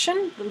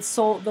resurrection,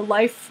 the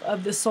life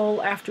of the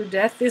soul after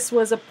death. This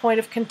was a point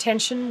of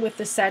contention with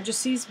the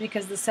Sadducees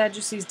because the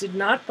Sadducees did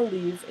not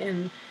believe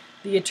in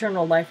the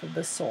eternal life of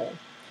the soul.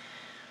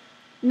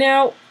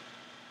 Now,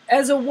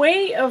 as a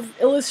way of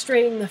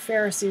illustrating the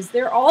Pharisees,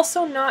 they're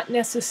also not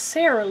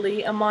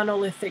necessarily a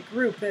monolithic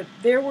group. That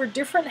there were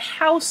different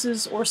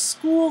houses or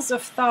schools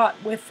of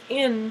thought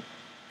within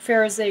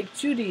Pharisaic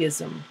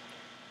Judaism.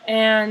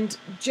 And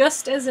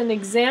just as an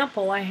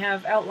example, I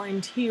have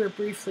outlined here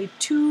briefly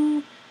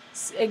an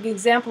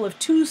example of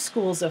two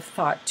schools of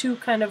thought, two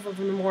kind of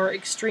the more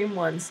extreme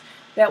ones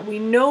that we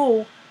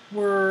know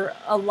were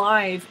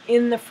alive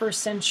in the 1st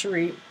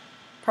century,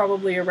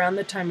 probably around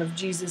the time of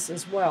Jesus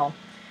as well.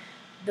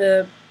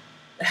 The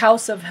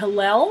house of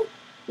Hillel,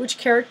 which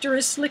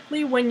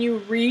characteristically, when you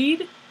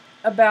read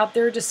about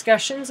their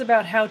discussions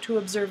about how to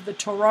observe the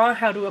Torah,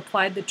 how to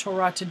apply the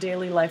Torah to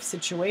daily life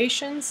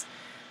situations,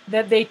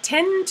 that they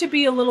tend to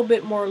be a little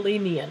bit more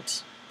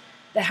lenient.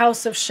 The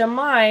house of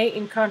Shammai,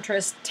 in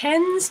contrast,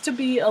 tends to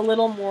be a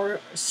little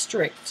more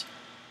strict.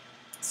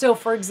 So,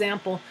 for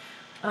example,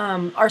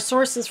 our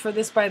sources for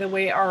this, by the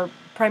way, are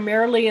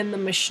primarily in the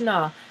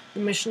Mishnah.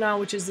 The Mishnah,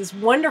 which is this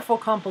wonderful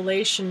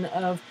compilation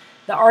of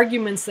the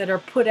arguments that are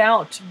put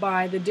out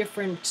by the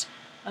different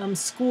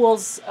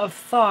schools of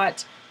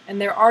thought,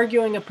 and they're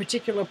arguing a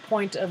particular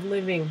point of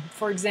living.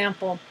 For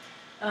example,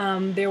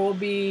 there will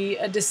be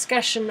a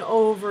discussion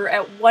over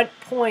at what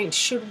point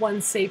should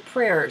one say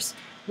prayers.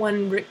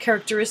 One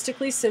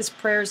characteristically says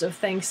prayers of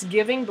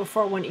thanksgiving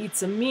before one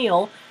eats a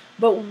meal,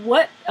 but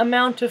what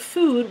amount of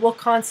food will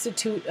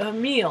constitute a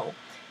meal?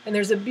 And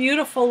there's a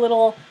beautiful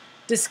little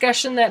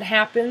discussion that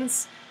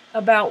happens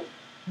about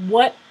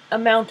what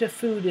amount of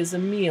food is a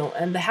meal.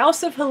 And the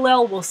house of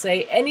Hillel will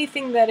say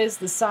anything that is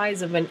the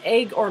size of an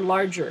egg or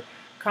larger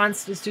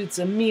constitutes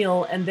a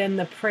meal, and then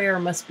the prayer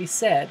must be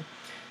said.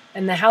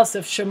 And the house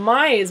of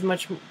Shammai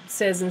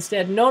says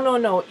instead,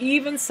 no,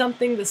 even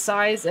something the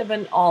size of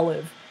an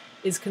olive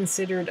is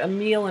considered a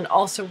meal and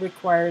also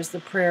requires the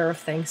prayer of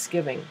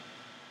thanksgiving.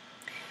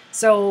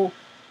 So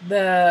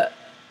the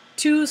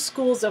two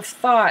schools of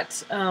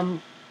thought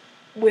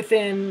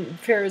within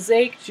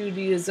Pharisaic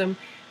Judaism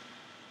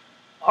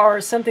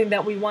are something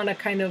that we want to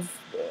kind of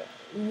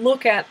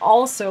look at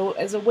also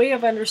as a way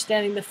of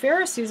understanding the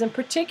Pharisees, and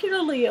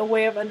particularly a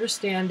way of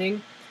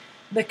understanding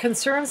the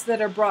concerns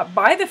that are brought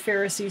by the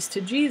Pharisees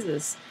to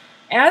Jesus.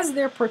 As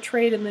they're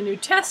portrayed in the New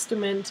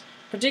Testament,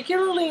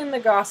 particularly in the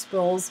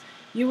Gospels,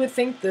 you would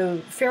think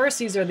the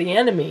Pharisees are the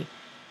enemy.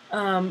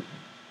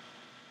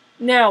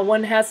 Now,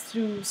 one has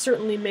to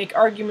certainly make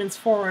arguments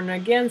for and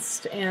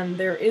against, and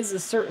there is a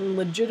certain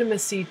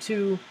legitimacy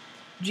to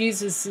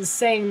Jesus'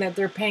 saying that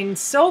they're paying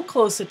so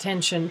close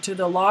attention to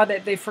the law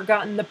that they've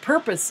forgotten the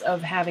purpose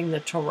of having the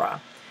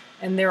Torah.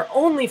 And they're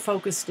only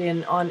focused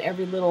in on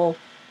every little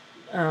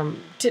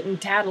tit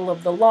and tattle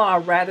of the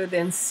law rather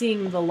than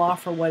seeing the law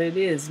for what it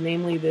is,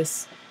 namely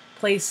this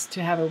place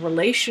to have a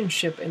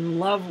relationship and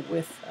love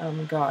with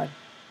God.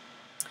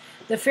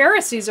 The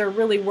Pharisees are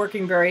really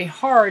working very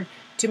hard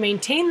to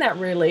maintain that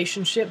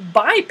relationship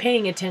by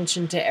paying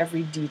attention to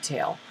every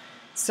detail.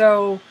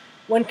 So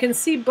one can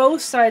see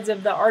both sides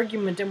of the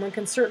argument, and one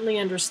can certainly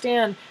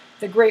understand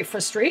the great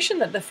frustration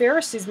that the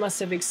Pharisees must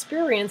have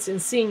experienced in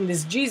seeing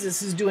this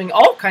Jesus who's doing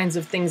all kinds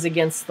of things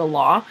against the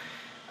law,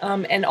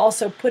 and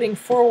also putting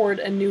forward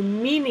a new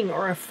meaning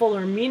or a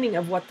fuller meaning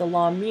of what the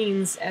law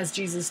means, as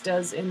Jesus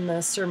does in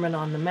the Sermon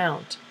on the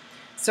Mount.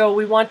 So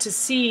we want to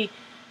see,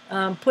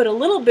 put a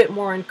little bit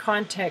more in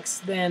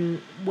context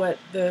than what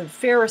the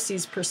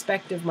Pharisees'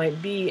 perspective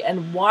might be,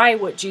 and why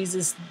what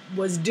Jesus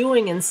was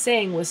doing and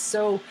saying was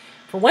so,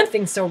 for one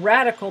thing, so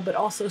radical, but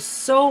also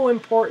so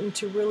important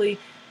to really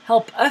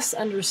help us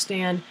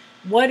understand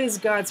what is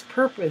God's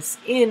purpose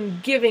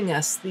in giving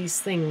us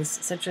these things,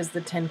 such as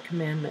the 10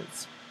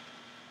 Commandments.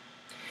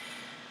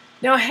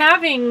 Now,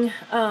 having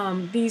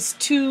these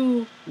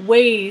two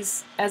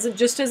ways,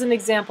 just as an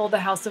example,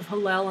 the house of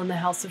Hillel and the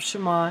house of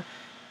Shammai,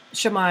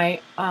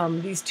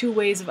 these two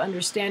ways of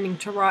understanding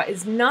Torah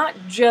is not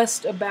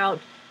just about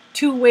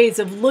two ways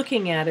of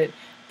looking at it,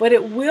 but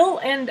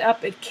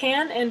it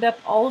can end up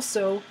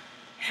also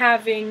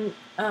having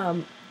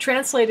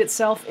translate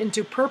itself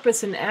into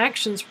purpose and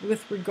actions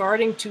with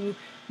regarding to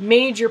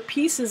major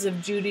pieces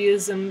of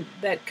Judaism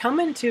that come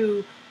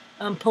into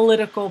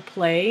political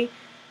play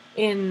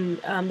in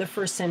the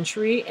first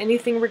century,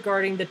 anything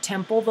regarding the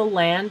temple, the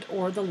land,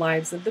 or the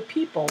lives of the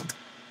people.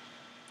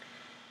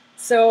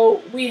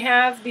 So we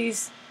have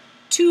these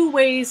two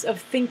ways of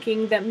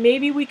thinking that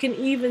maybe we can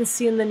even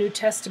see in the New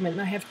Testament.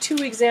 And I have two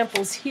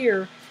examples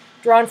here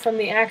drawn from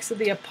the Acts of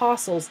the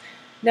Apostles.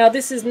 Now,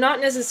 this is not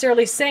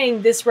necessarily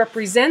saying this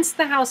represents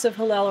the house of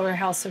Hillel or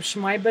house of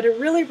Shammai, but it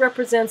really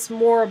represents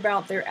more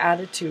about their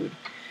attitude.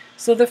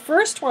 So the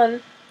first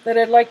one that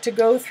I'd like to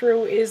go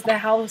through is the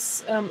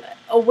house,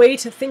 a way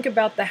to think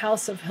about the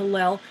house of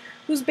Hillel,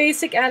 whose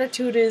basic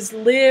attitude is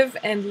live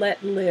and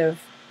let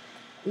live.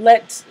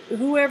 Let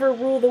whoever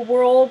rule the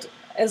world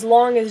as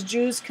long as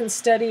Jews can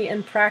study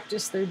and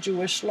practice their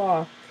Jewish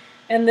law.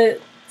 And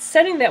the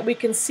setting that we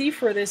can see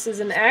for this is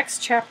in Acts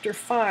chapter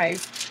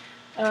 5.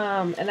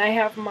 And I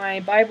have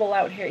my Bible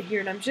out here,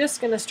 and I'm just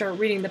going to start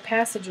reading the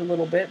passage a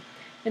little bit.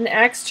 In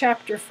Acts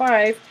chapter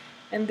 5,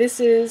 and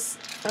this is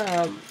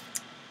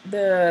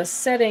the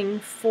setting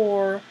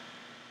for,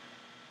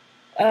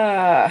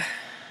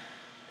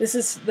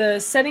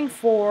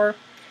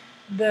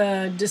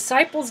 the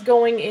disciples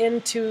going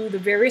into the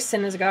various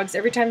synagogues.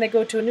 Every time they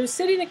go to a new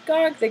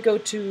synagogue, they go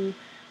to,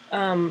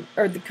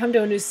 or they come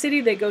to a new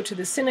city, they go to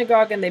the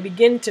synagogue and they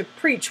begin to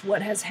preach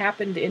what has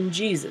happened in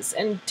Jesus.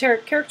 And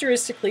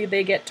characteristically,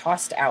 they get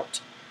tossed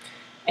out.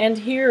 And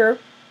here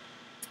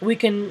we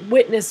can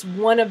witness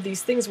one of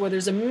these things where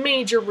there's a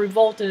major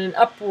revolt and an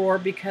uproar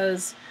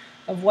because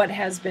of what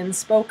has been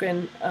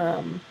spoken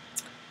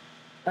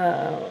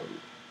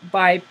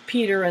by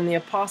Peter and the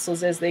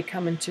apostles as they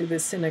come into the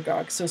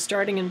synagogue. So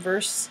starting in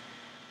verse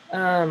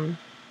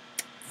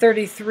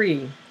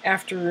 33,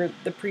 after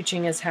the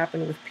preaching has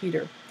happened with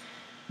Peter.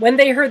 When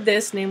they heard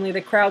this, namely the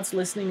crowds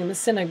listening in the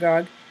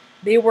synagogue,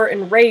 they were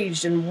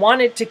enraged and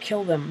wanted to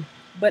kill them.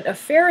 But a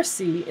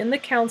Pharisee in the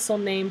council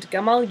named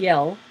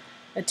Gamaliel,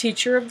 a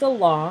teacher of the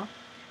law,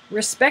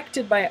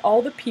 respected by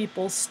all the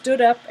people, stood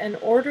up and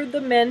ordered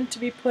the men to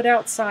be put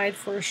outside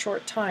for a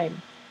short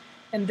time.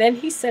 And then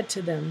he said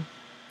to them,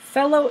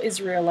 "Fellow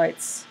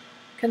Israelites,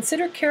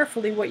 consider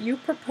carefully what you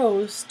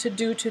propose to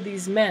do to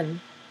these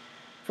men.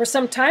 For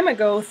some time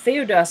ago,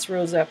 Theudas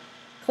rose up,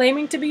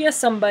 claiming to be a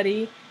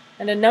somebody,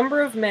 and a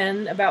number of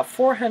men, about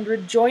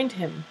 400, joined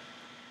him.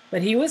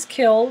 But he was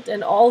killed,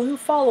 and all who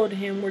followed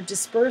him were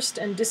dispersed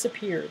and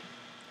disappeared.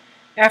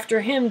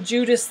 After him,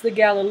 Judas the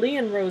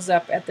Galilean rose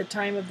up at the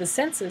time of the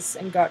census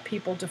and got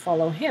people to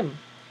follow him.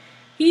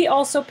 He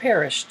also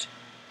perished,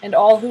 and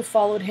all who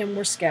followed him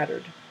were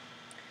scattered.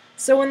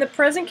 So in the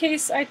present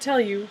case, I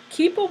tell you,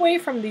 keep away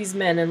from these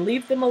men and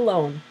leave them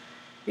alone,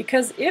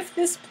 because if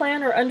this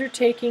plan or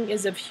undertaking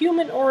is of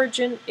human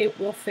origin, it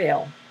will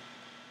fail.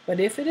 But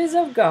if it is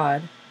of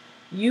God,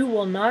 you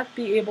will not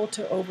be able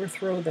to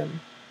overthrow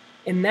them.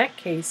 In that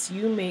case,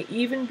 you may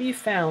even be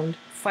found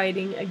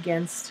fighting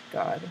against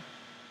God."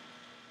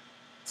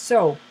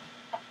 So,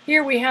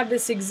 here we have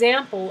this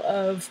example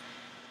of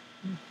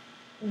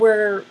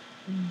where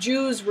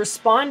Jews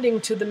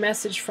responding to the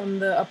message from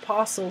the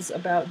apostles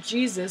about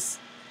Jesus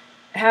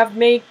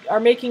are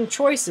making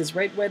choices,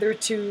 right? Whether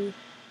to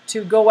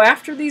go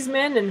after these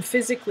men and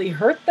physically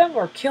hurt them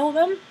or kill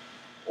them,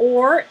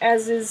 or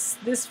as is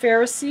this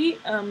Pharisee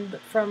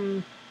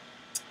from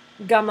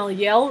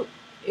Gamaliel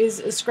is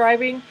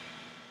ascribing,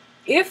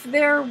 if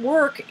their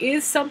work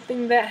is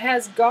something that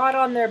has God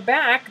on their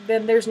back,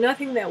 then there's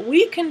nothing that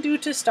we can do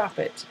to stop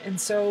it.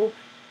 And so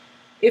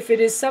if it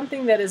is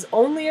something that is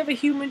only of a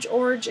human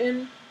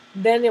origin,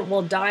 then it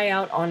will die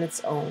out on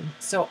its own.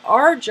 So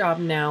our job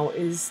now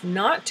is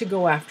not to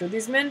go after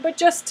these men, but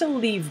just to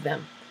leave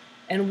them.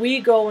 And we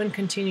go and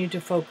continue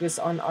to focus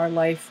on our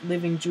life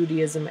living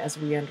Judaism as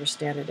we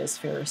understand it as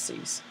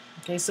Pharisees.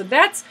 Okay, so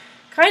that's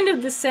kind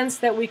of the sense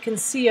that we can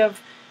see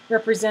of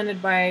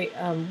represented by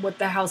what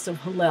the house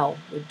of Hillel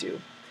would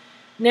do.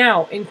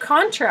 Now, in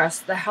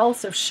contrast, the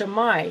house of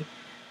Shammai,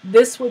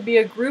 this would be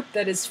a group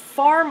that is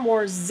far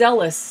more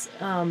zealous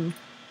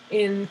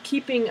in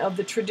keeping of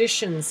the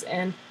traditions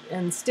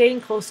and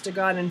staying close to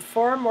God, and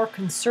far more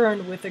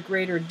concerned with a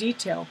greater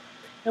detail.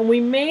 And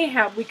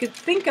we could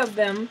think of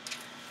them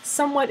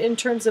somewhat in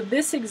terms of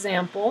this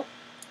example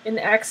in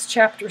Acts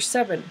chapter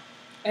 7.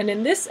 And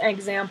in this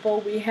example,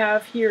 we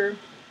have here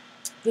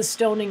the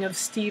stoning of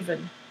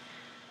Stephen.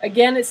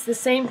 Again, it's the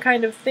same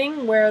kind of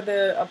thing where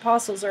the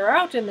apostles are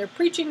out and they're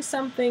preaching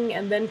something,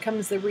 and then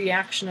comes the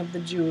reaction of the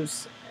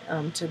Jews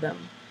to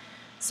them.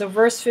 So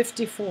verse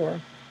 54,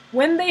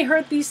 "When they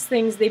heard these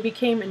things, they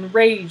became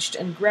enraged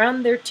and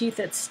ground their teeth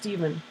at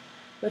Stephen.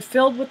 But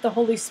filled with the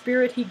Holy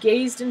Spirit, he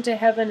gazed into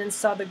heaven and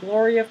saw the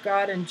glory of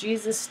God and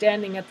Jesus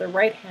standing at the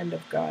right hand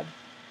of God.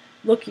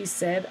 'Look,' he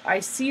said,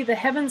 'I see the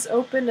heavens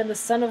opened and the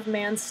Son of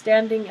Man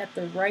standing at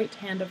the right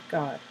hand of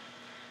God.'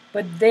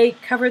 But they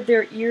covered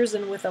their ears,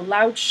 and with a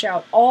loud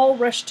shout all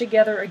rushed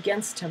together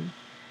against him.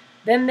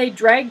 Then they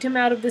dragged him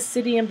out of the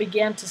city and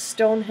began to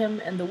stone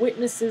him, and the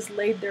witnesses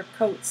laid their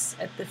coats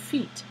at the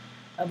feet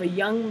of a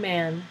young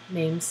man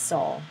named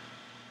Saul.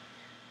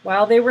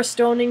 While they were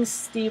stoning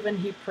Stephen,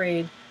 he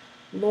prayed,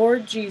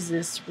 "Lord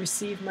Jesus,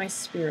 receive my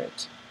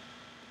spirit."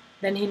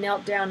 Then he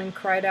knelt down and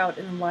cried out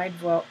in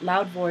a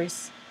loud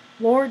voice,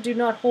 "Lord, do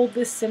not hold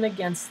this sin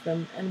against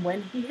them." And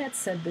when he had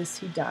said this,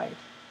 he died.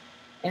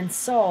 And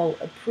Saul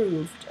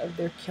approved of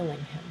their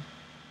killing him.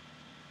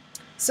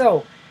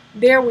 So,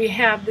 there we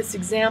have this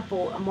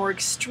example, a more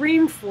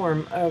extreme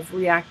form of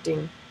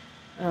reacting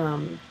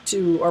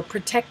to or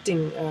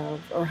protecting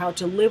or how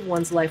to live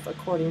one's life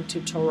according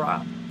to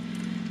Torah.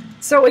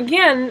 So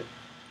again,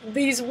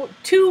 these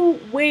two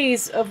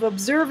ways of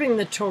observing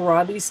the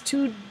Torah, these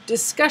two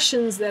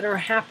discussions that are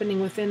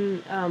happening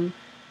within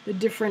the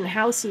different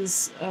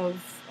houses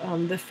of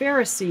the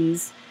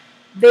Pharisees,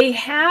 they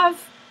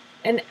have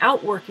an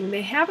outworking,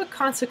 they have a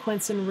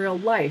consequence in real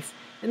life.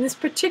 And this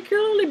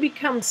particularly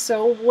becomes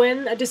so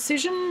when a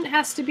decision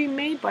has to be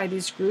made by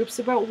these groups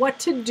about what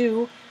to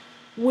do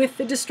with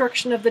the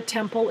destruction of the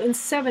temple in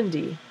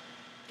 70.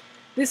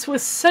 This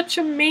was such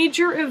a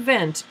major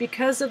event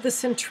because of the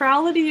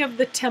centrality of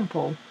the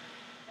temple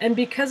and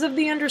because of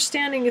the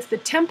understanding if the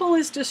temple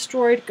is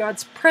destroyed,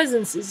 God's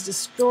presence is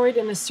destroyed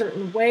in a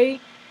certain way.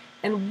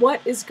 And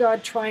what is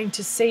God trying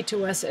to say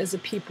to us as a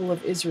people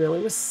of Israel?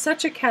 It was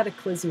such a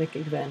cataclysmic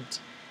event.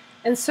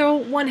 And so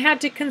one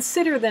had to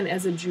consider then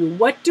as a Jew,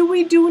 what do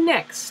we do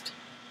next?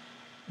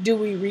 Do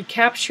we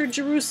recapture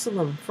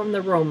Jerusalem from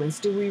the Romans?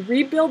 Do we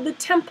rebuild the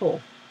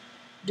temple?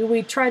 Do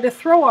we try to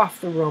throw off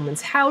the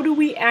Romans? How do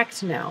we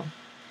act now?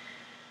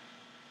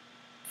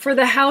 For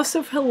the house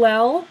of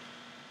Hillel,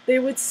 they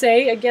would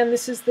say, again,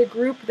 this is the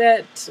group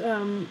that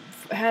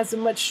has a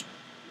much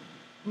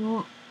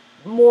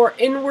more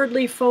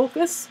inwardly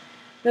focus,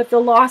 that the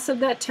loss of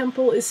that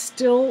temple is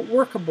still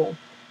workable,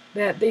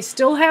 that they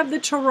still have the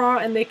Torah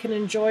and they can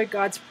enjoy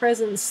God's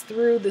presence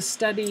through the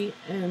study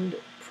and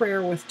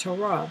prayer with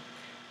Torah.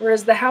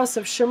 Whereas the house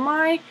of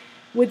Shammai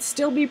would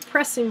still be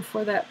pressing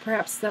for that,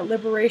 perhaps that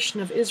liberation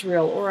of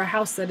Israel, or a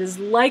house that is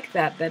like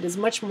that is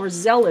much more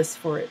zealous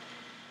for it,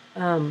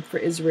 for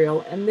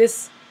Israel. And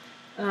this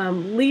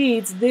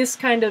leads this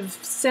kind of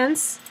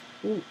sense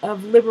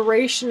of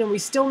liberation, and we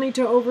still need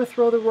to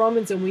overthrow the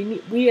Romans, and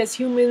we as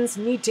humans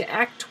need to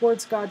act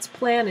towards God's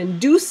plan and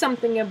do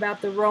something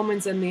about the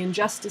Romans and the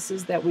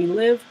injustices that we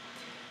live.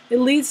 It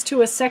leads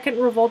to a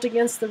second revolt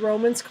against the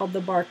Romans called the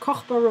Bar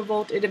Kokhba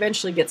revolt. It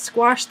eventually gets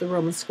squashed. The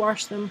Romans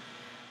squashed them,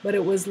 but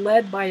it was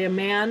led by a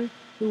man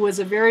who was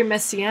a very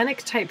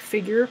messianic type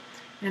figure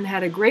and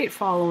had a great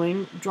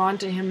following, drawn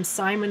to him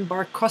Simon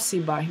Bar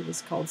Kokhba. He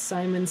was called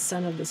Simon,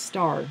 son of the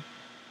star.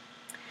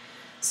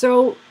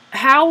 So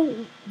how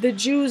the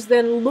Jews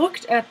then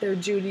looked at their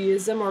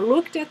Judaism or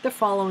looked at the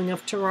following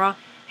of Torah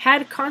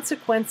had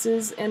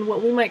consequences and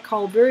what we might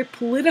call very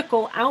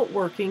political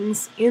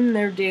outworkings in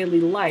their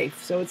daily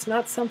life. So it's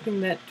not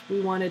something that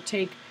we want to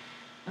take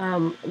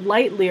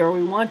lightly, or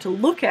we want to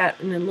look at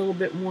in a little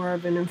bit more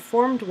of an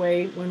informed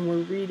way when we're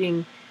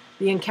reading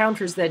the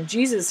encounters that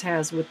Jesus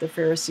has with the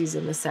Pharisees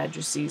and the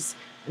Sadducees,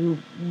 and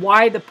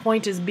why the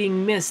point is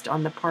being missed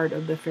on the part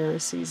of the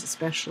Pharisees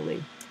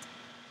especially.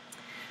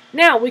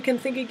 Now we can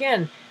think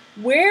again,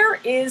 where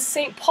is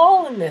St.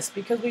 Paul in this?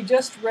 Because we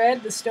just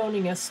read the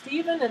stoning of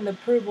Stephen and the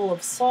approval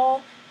of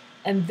Saul,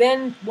 and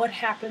then what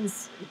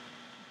happens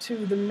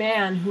to the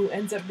man who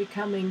ends up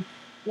becoming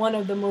one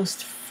of the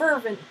most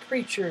fervent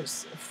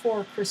preachers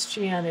for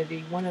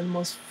Christianity, one of the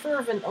most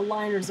fervent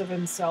aligners of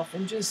himself,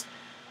 and just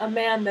a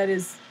man that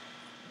is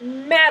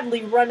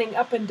madly running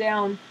up and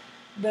down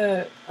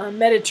the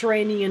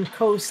Mediterranean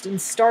coast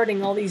and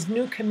starting all these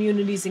new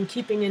communities and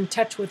keeping in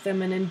touch with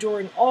them and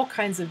enduring all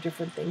kinds of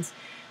different things.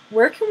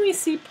 Where can we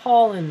see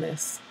Paul in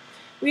this?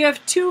 We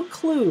have two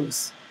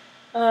clues.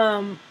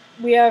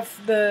 We have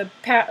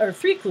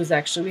three clues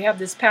actually. We have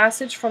this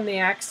passage from the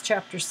Acts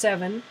chapter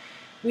 7.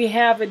 We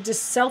have a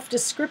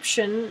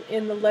self-description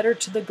in the letter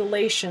to the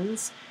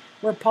Galatians,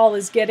 where Paul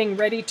is getting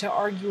ready to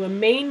argue a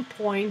main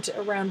point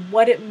around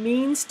what it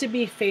means to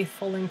be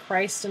faithful in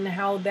Christ and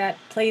how that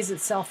plays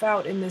itself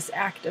out in this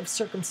act of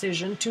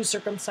circumcision, to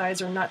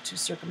circumcise or not to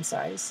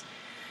circumcise.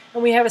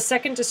 And we have a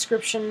second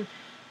description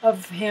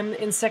of him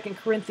in 2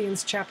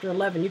 Corinthians chapter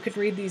 11. You could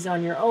read these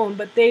on your own,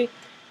 but they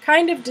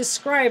kind of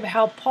describe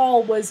how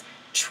Paul was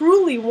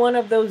truly one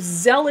of those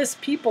zealous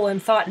people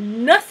and thought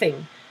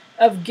nothing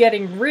of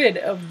getting rid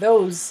of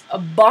those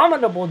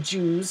abominable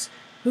Jews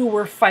who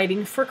were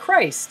fighting for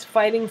Christ,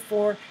 fighting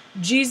for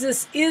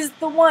Jesus is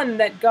the one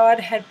that God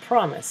had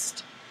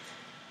promised.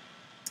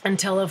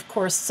 Until, of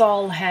course,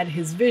 Saul had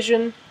his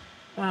vision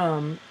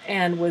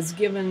and was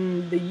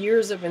given the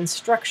years of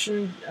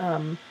instruction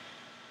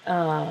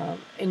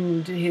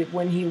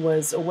when he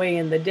was away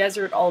in the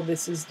desert. All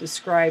this is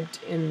described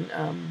in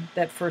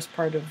that first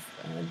part of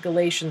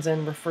Galatians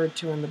and referred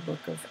to in the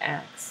book of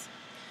Acts.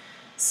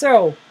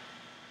 So,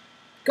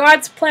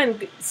 God's plan.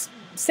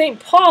 St.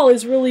 Paul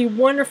is really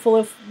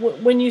wonderful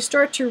when you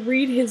start to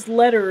read his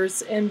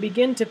letters and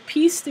begin to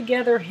piece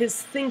together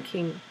his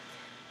thinking.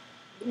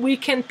 We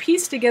can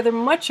piece together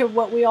much of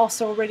what we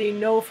also already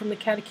know from the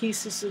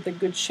Catechesis of the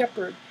Good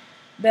Shepherd,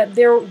 that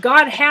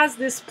God has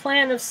this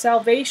plan of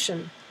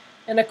salvation.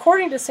 And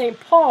according to St.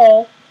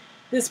 Paul,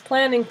 this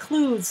plan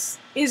includes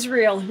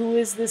Israel, who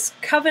is this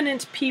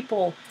covenant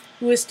people,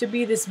 who is to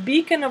be this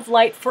beacon of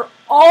light for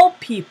all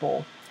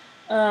people,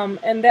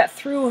 and that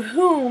through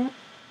whom,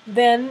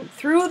 then,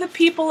 through the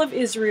people of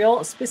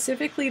Israel,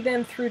 specifically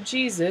then through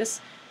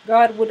Jesus,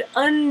 God would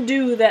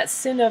undo that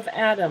sin of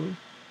Adam.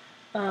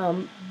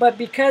 But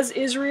because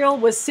Israel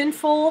was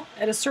sinful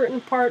at a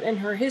certain part in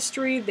her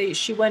history,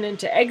 she went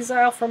into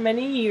exile for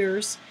many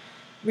years,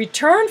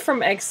 returned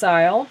from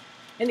exile,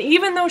 and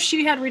even though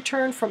she had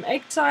returned from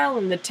exile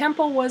and the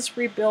temple was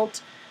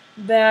rebuilt,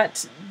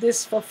 that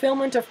this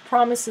fulfillment of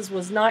promises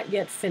was not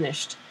yet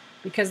finished,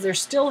 because there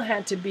still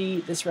had to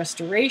be this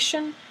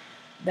restoration,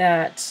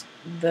 that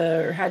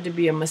there had to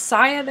be a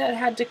Messiah that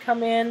had to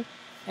come in,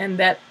 and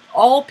that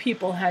all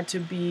people had to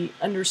be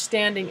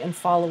understanding and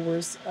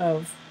followers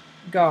of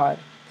God.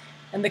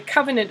 And the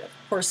covenant, of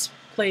course,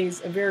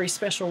 plays a very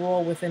special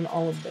role within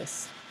all of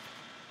this.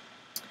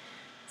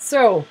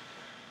 So,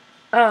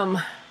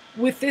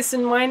 with this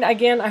in mind,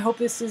 again, I hope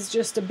this is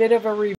just a bit of a review